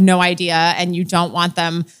and you have no idea and you don't want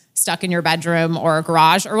them stuck in your bedroom or a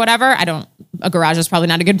garage or whatever, a garage is probably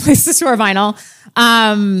not a good place to store vinyl.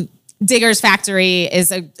 Digger's Factory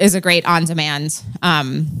is a great on-demand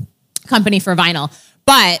company for vinyl.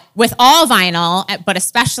 But with all vinyl, but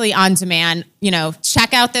especially on demand,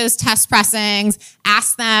 check out those test pressings,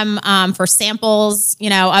 ask them for samples,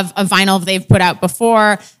 of vinyl they've put out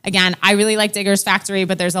before. Again, I really like Digger's Factory,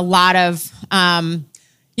 but there's a lot of,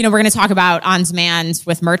 we're going to talk about on demand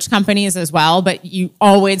with merch companies as well, but you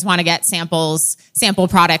always want to get sample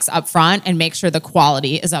products up front and make sure the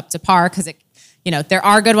quality is up to par because there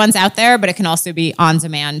are good ones out there, but it can also be on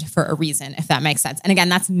demand for a reason, if that makes sense. And again,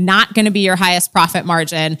 that's not going to be your highest profit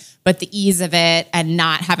margin, but the ease of it and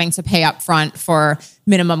not having to pay up front for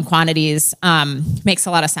minimum quantities makes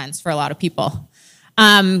a lot of sense for a lot of people.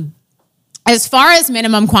 As far as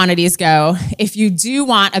minimum quantities go, if you do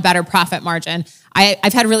want a better profit margin,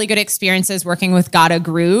 I've had really good experiences working with Gotta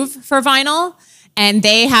Groove for vinyl, and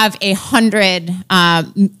they have 100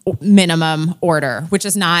 minimum order, which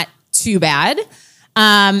is not too bad.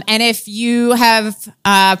 And if you have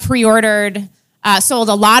pre-ordered, sold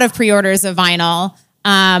a lot of pre-orders of vinyl,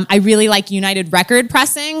 I really like United Record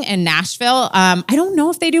Pressing in Nashville. I don't know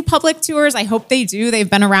if they do public tours. I hope they do. They've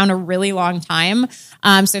been around a really long time.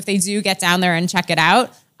 So if they do, get down there and check it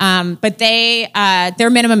out. But their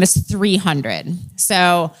minimum is 300.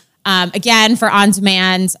 So again, for on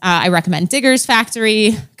demand, I recommend Digger's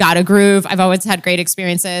Factory, Gotta Groove. I've always had great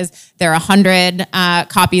experiences. They're 100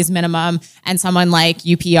 copies minimum, and someone like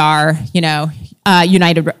UPR,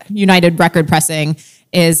 United Record Pressing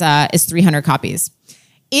is 300 copies.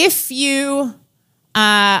 If you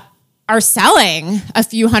are selling a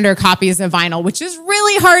few hundred copies of vinyl, which is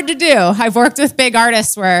really hard to do, I've worked with big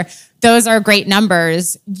artists where those are great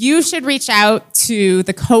numbers, you should reach out to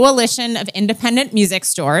the Coalition of Independent Music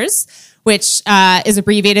Stores, which is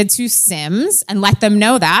abbreviated to SIMS, and let them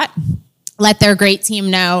know that. Let their great team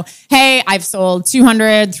know, hey, I've sold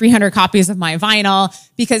 200, 300 copies of my vinyl,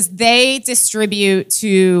 because they distribute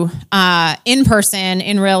to in-person,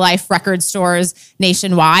 in real life record stores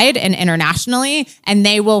nationwide and internationally, and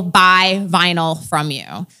they will buy vinyl from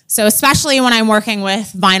you. So especially when I'm working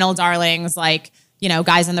with vinyl darlings like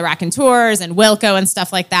guys in the Raconteurs and Wilco and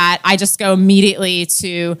stuff like that, I just go immediately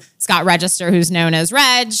to Scott Register, who's known as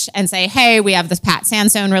Reg, and say, hey, we have this Pat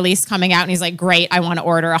Sansone release coming out. And he's like, great, I want to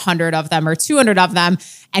order 100 of them or 200 of them.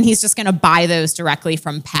 And he's just going to buy those directly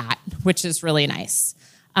from Pat, which is really nice.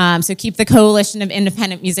 So keep the Coalition of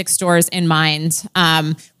Independent Music Stores in mind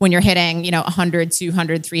when you're hitting, 100,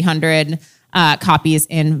 200, 300 copies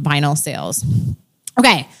in vinyl sales.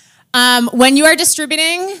 Okay. When you are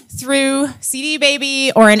distributing through CD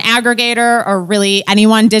Baby or an aggregator or really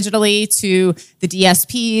anyone digitally to the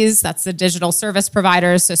DSPs, that's the digital service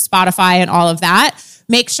providers, so Spotify and all of that,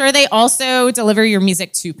 make sure they also deliver your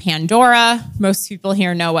music to Pandora. Most people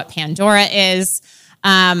here know what Pandora is.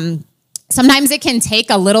 Sometimes it can take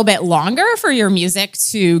a little bit longer for your music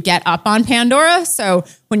to get up on Pandora. So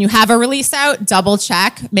when you have a release out, double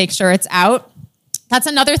check, make sure it's out. That's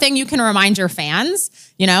another thing you can remind your fans,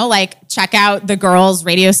 check out the girls'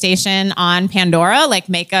 radio station on Pandora,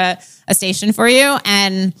 make a station for you.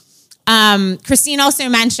 And Christine also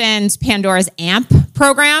mentioned Pandora's AMP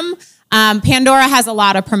program. Pandora has a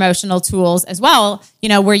lot of promotional tools as well,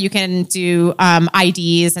 where you can do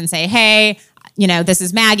IDs and say, hey, this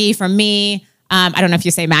is Maggie from me. I don't know if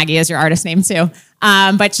you say Maggie as your artist name too,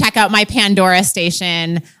 but check out my Pandora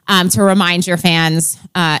station to remind your fans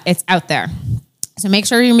it's out there. So make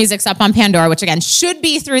sure your music's up on Pandora, which again should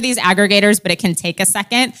be through these aggregators, but it can take a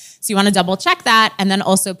second. So you want to double check that and then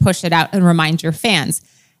also push it out and remind your fans.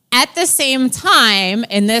 At the same time,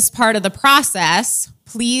 in this part of the process,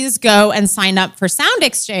 please go and sign up for Sound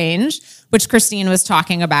Exchange, which Christine was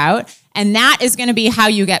talking about. And that is going to be how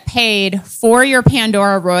you get paid for your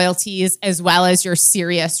Pandora royalties as well as your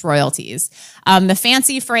Sirius royalties. The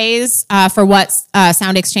fancy phrase for what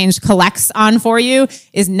Sound Exchange collects on for you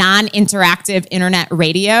is non-interactive internet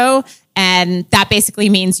radio. And that basically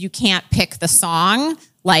means you can't pick the song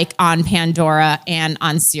like on Pandora and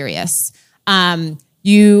on Sirius.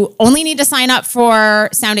 You only need to sign up for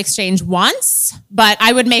Sound Exchange once, but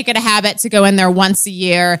I would make it a habit to go in there once a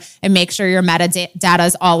year and make sure your metadata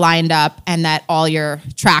is all lined up and that all your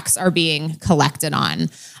tracks are being collected on.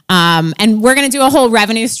 And we're going to do a whole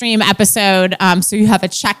revenue stream episode, so you have a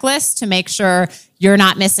checklist to make sure you're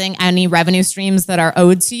not missing any revenue streams that are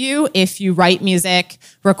owed to you if you write music,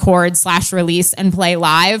 record /release, and play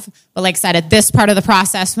live. But like I said, at this part of the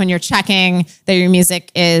process, when you're checking that your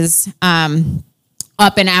music is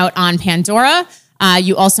up and out on Pandora,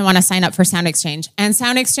 you also want to sign up for Sound Exchange. And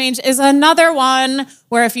Sound Exchange is another one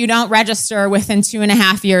where if you don't register within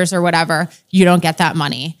 2.5 years or whatever, you don't get that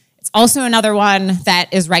money. It's also another one that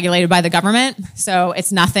is regulated by the government, so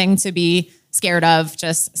it's nothing to be scared of.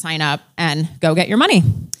 Just sign up and go get your money.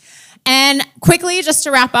 And quickly, just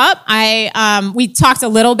to wrap up, we talked a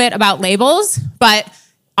little bit about labels, but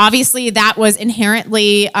obviously that was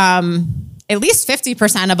inherently at least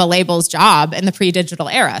 50% of a label's job in the pre-digital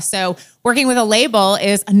era. So working with a label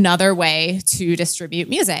is another way to distribute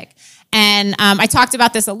music. And I talked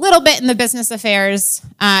about this a little bit in the business affairs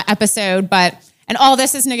episode, and all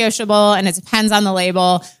this is negotiable and it depends on the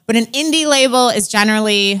label. But an indie label is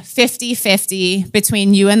generally 50-50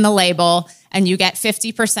 between you and the label, and you get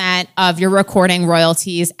 50% of your recording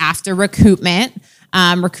royalties after recoupment.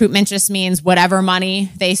 Recoupment just means whatever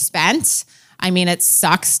money they spent. I mean, it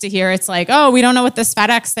sucks to hear it's like, oh, we don't know what this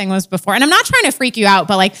FedEx thing was before. And I'm not trying to freak you out,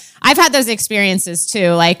 but like I've had those experiences too.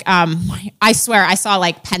 Like I swear I saw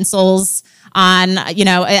like pencils on,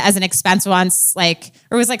 as an expense once, like,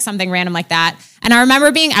 or it was like something random like that. And I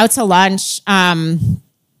remember being out to lunch. It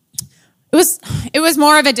was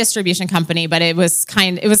more of a distribution company, but it was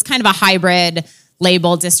kind of a hybrid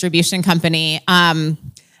label distribution company.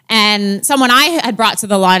 And someone I had brought to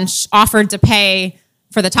the lunch offered to pay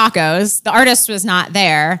for the tacos. The artist was not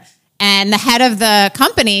there. And the head of the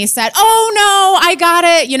company said, oh no, I got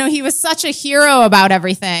it. He was such a hero about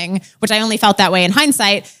everything, which I only felt that way in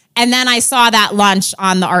hindsight. And then I saw that lunch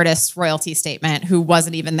on the artist's royalty statement, who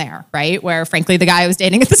wasn't even there, right? Where frankly, the guy I was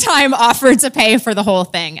dating at the time offered to pay for the whole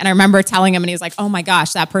thing. And I remember telling him, and he was like, oh my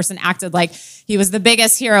gosh, that person acted like he was the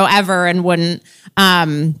biggest hero ever and wouldn't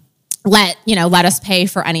let us pay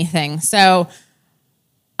for anything. So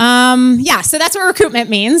so that's what recoupment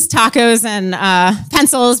means: tacos and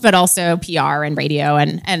pencils, but also PR and radio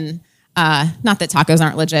and not that tacos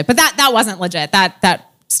aren't legit, but that wasn't legit.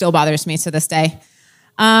 That still bothers me to this day.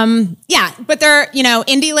 But they're,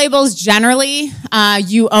 indie labels generally,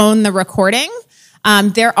 you own the recording.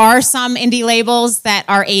 There are some indie labels that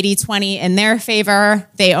are 80-20 in their favor.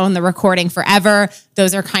 They own the recording forever.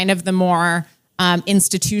 Those are kind of the more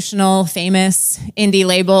institutional, famous indie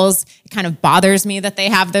labels. It kind of bothers me that they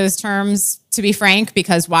have those terms, to be frank,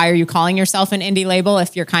 because why are you calling yourself an indie label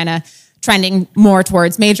if you're kind of trending more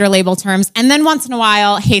towards major label terms? And then once in a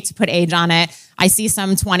while, hate to put age on it, I see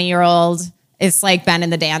some 20-year-old, it's like been in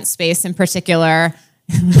the dance space in particular,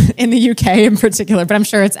 in the UK in particular, but I'm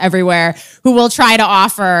sure it's everywhere, who will try to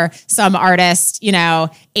offer some artist,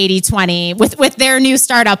 80-20 with their new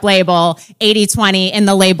startup label, 80-20 in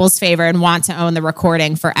the label's favor, and want to own the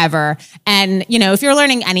recording forever. And, if you're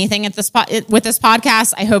learning anything with this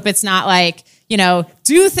podcast, I hope it's not like,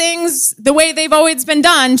 do things the way they've always been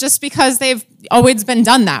done just because they've always been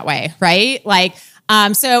done that way, right? Like,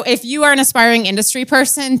 so if you are an aspiring industry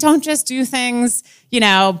person, don't just do things,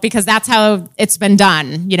 because that's how it's been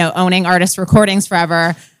done, owning artist recordings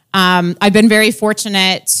forever. I've been very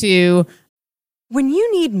fortunate to... When you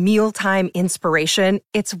need mealtime inspiration,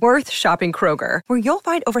 it's worth shopping Kroger, where you'll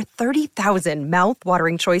find over 30,000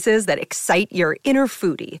 mouth-watering choices that excite your inner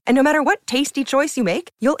foodie. And no matter what tasty choice you make,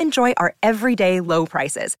 you'll enjoy our everyday low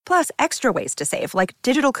prices, plus extra ways to save, like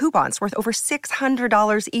digital coupons worth over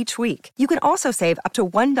 $600 each week. You can also save up to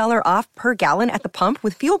 $1 off per gallon at the pump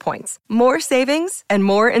with fuel points. More savings and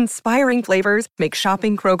more inspiring flavors make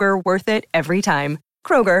shopping Kroger worth it every time.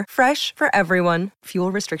 Kroger, fresh for everyone.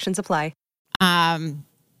 Fuel restrictions apply.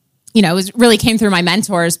 It really came through my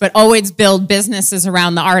mentors, but always build businesses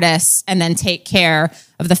around the artists and then take care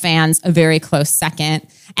of the fans a very close second.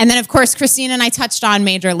 And then, of course, Christine and I touched on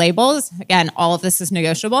major labels. Again, all of this is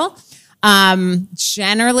negotiable.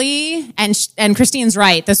 Generally, and Christine's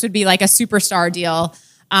right, this would be like a superstar deal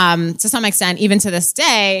to some extent, even to this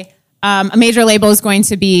day. A major label is going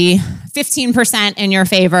to be 15% in your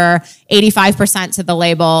favor, 85% to the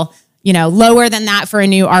label. Lower than that for a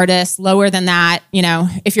new artist, lower than that,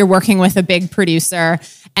 if you're working with a big producer.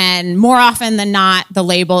 And more often than not, a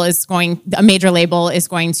major label is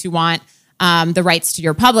going to want the rights to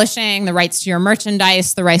your publishing, the rights to your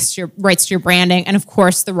merchandise, the rights to your branding, and of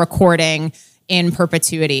course, the recording in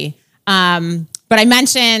perpetuity. But But I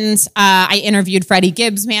mentioned I interviewed Freddie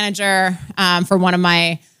Gibbs' manager for one of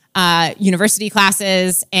my university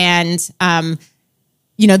classes, and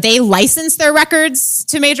they license their records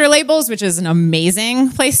to major labels, which is an amazing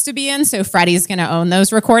place to be in. So Freddie's going to own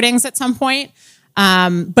those recordings at some point.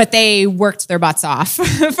 But they worked their butts off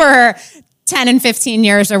for 10 and 15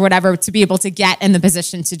 years or whatever to be able to get in the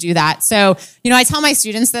position to do that. So, I tell my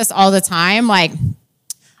students this all the time, like,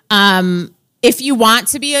 if you want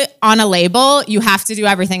to be on a label, you have to do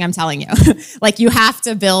everything I'm telling you. Like, you have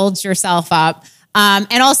to build yourself up.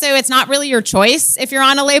 And also, it's not really your choice if you're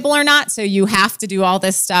on a label or not. So you have to do all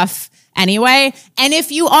this stuff anyway. And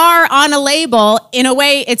if you are on a label, in a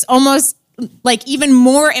way, it's almost like even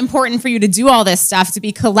more important for you to do all this stuff, to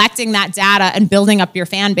be collecting that data and building up your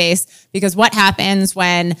fan base. Because what happens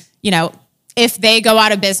when, if they go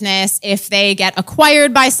out of business, if they get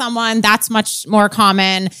acquired by someone, that's much more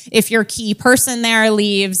common. If your key person there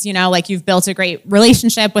leaves, like you've built a great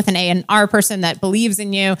relationship with an A&R person that believes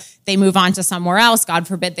in you, they move on to somewhere else. God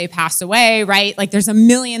forbid they pass away, right? Like there's a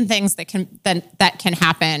million things that can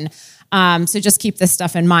happen. So just keep this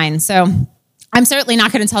stuff in mind. So I'm certainly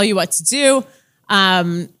not going to tell you what to do.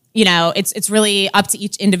 It's really up to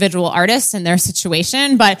each individual artist and their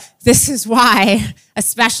situation. But this is why,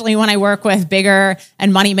 especially when I work with bigger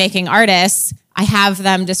and money-making artists, I have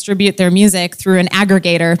them distribute their music through an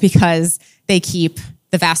aggregator because they keep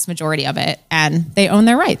the vast majority of it and they own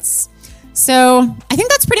their rights. So I think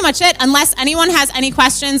that's pretty much it, unless anyone has any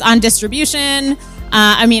questions on distribution.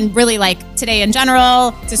 Really like today in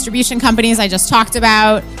general, distribution companies I just talked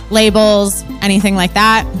about, labels, anything like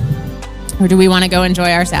that. Or do we want to go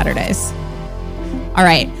enjoy our Saturdays? All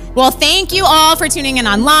right. Well, thank you all for tuning in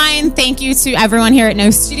online. Thank you to everyone here at No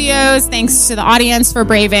Studios. Thanks to the audience for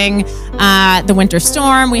braving the winter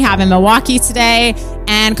storm we have in Milwaukee today.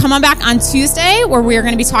 And come on back on Tuesday, where we're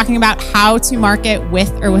going to be talking about how to market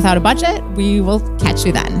with or without a budget. We will catch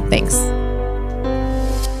you then. Thanks.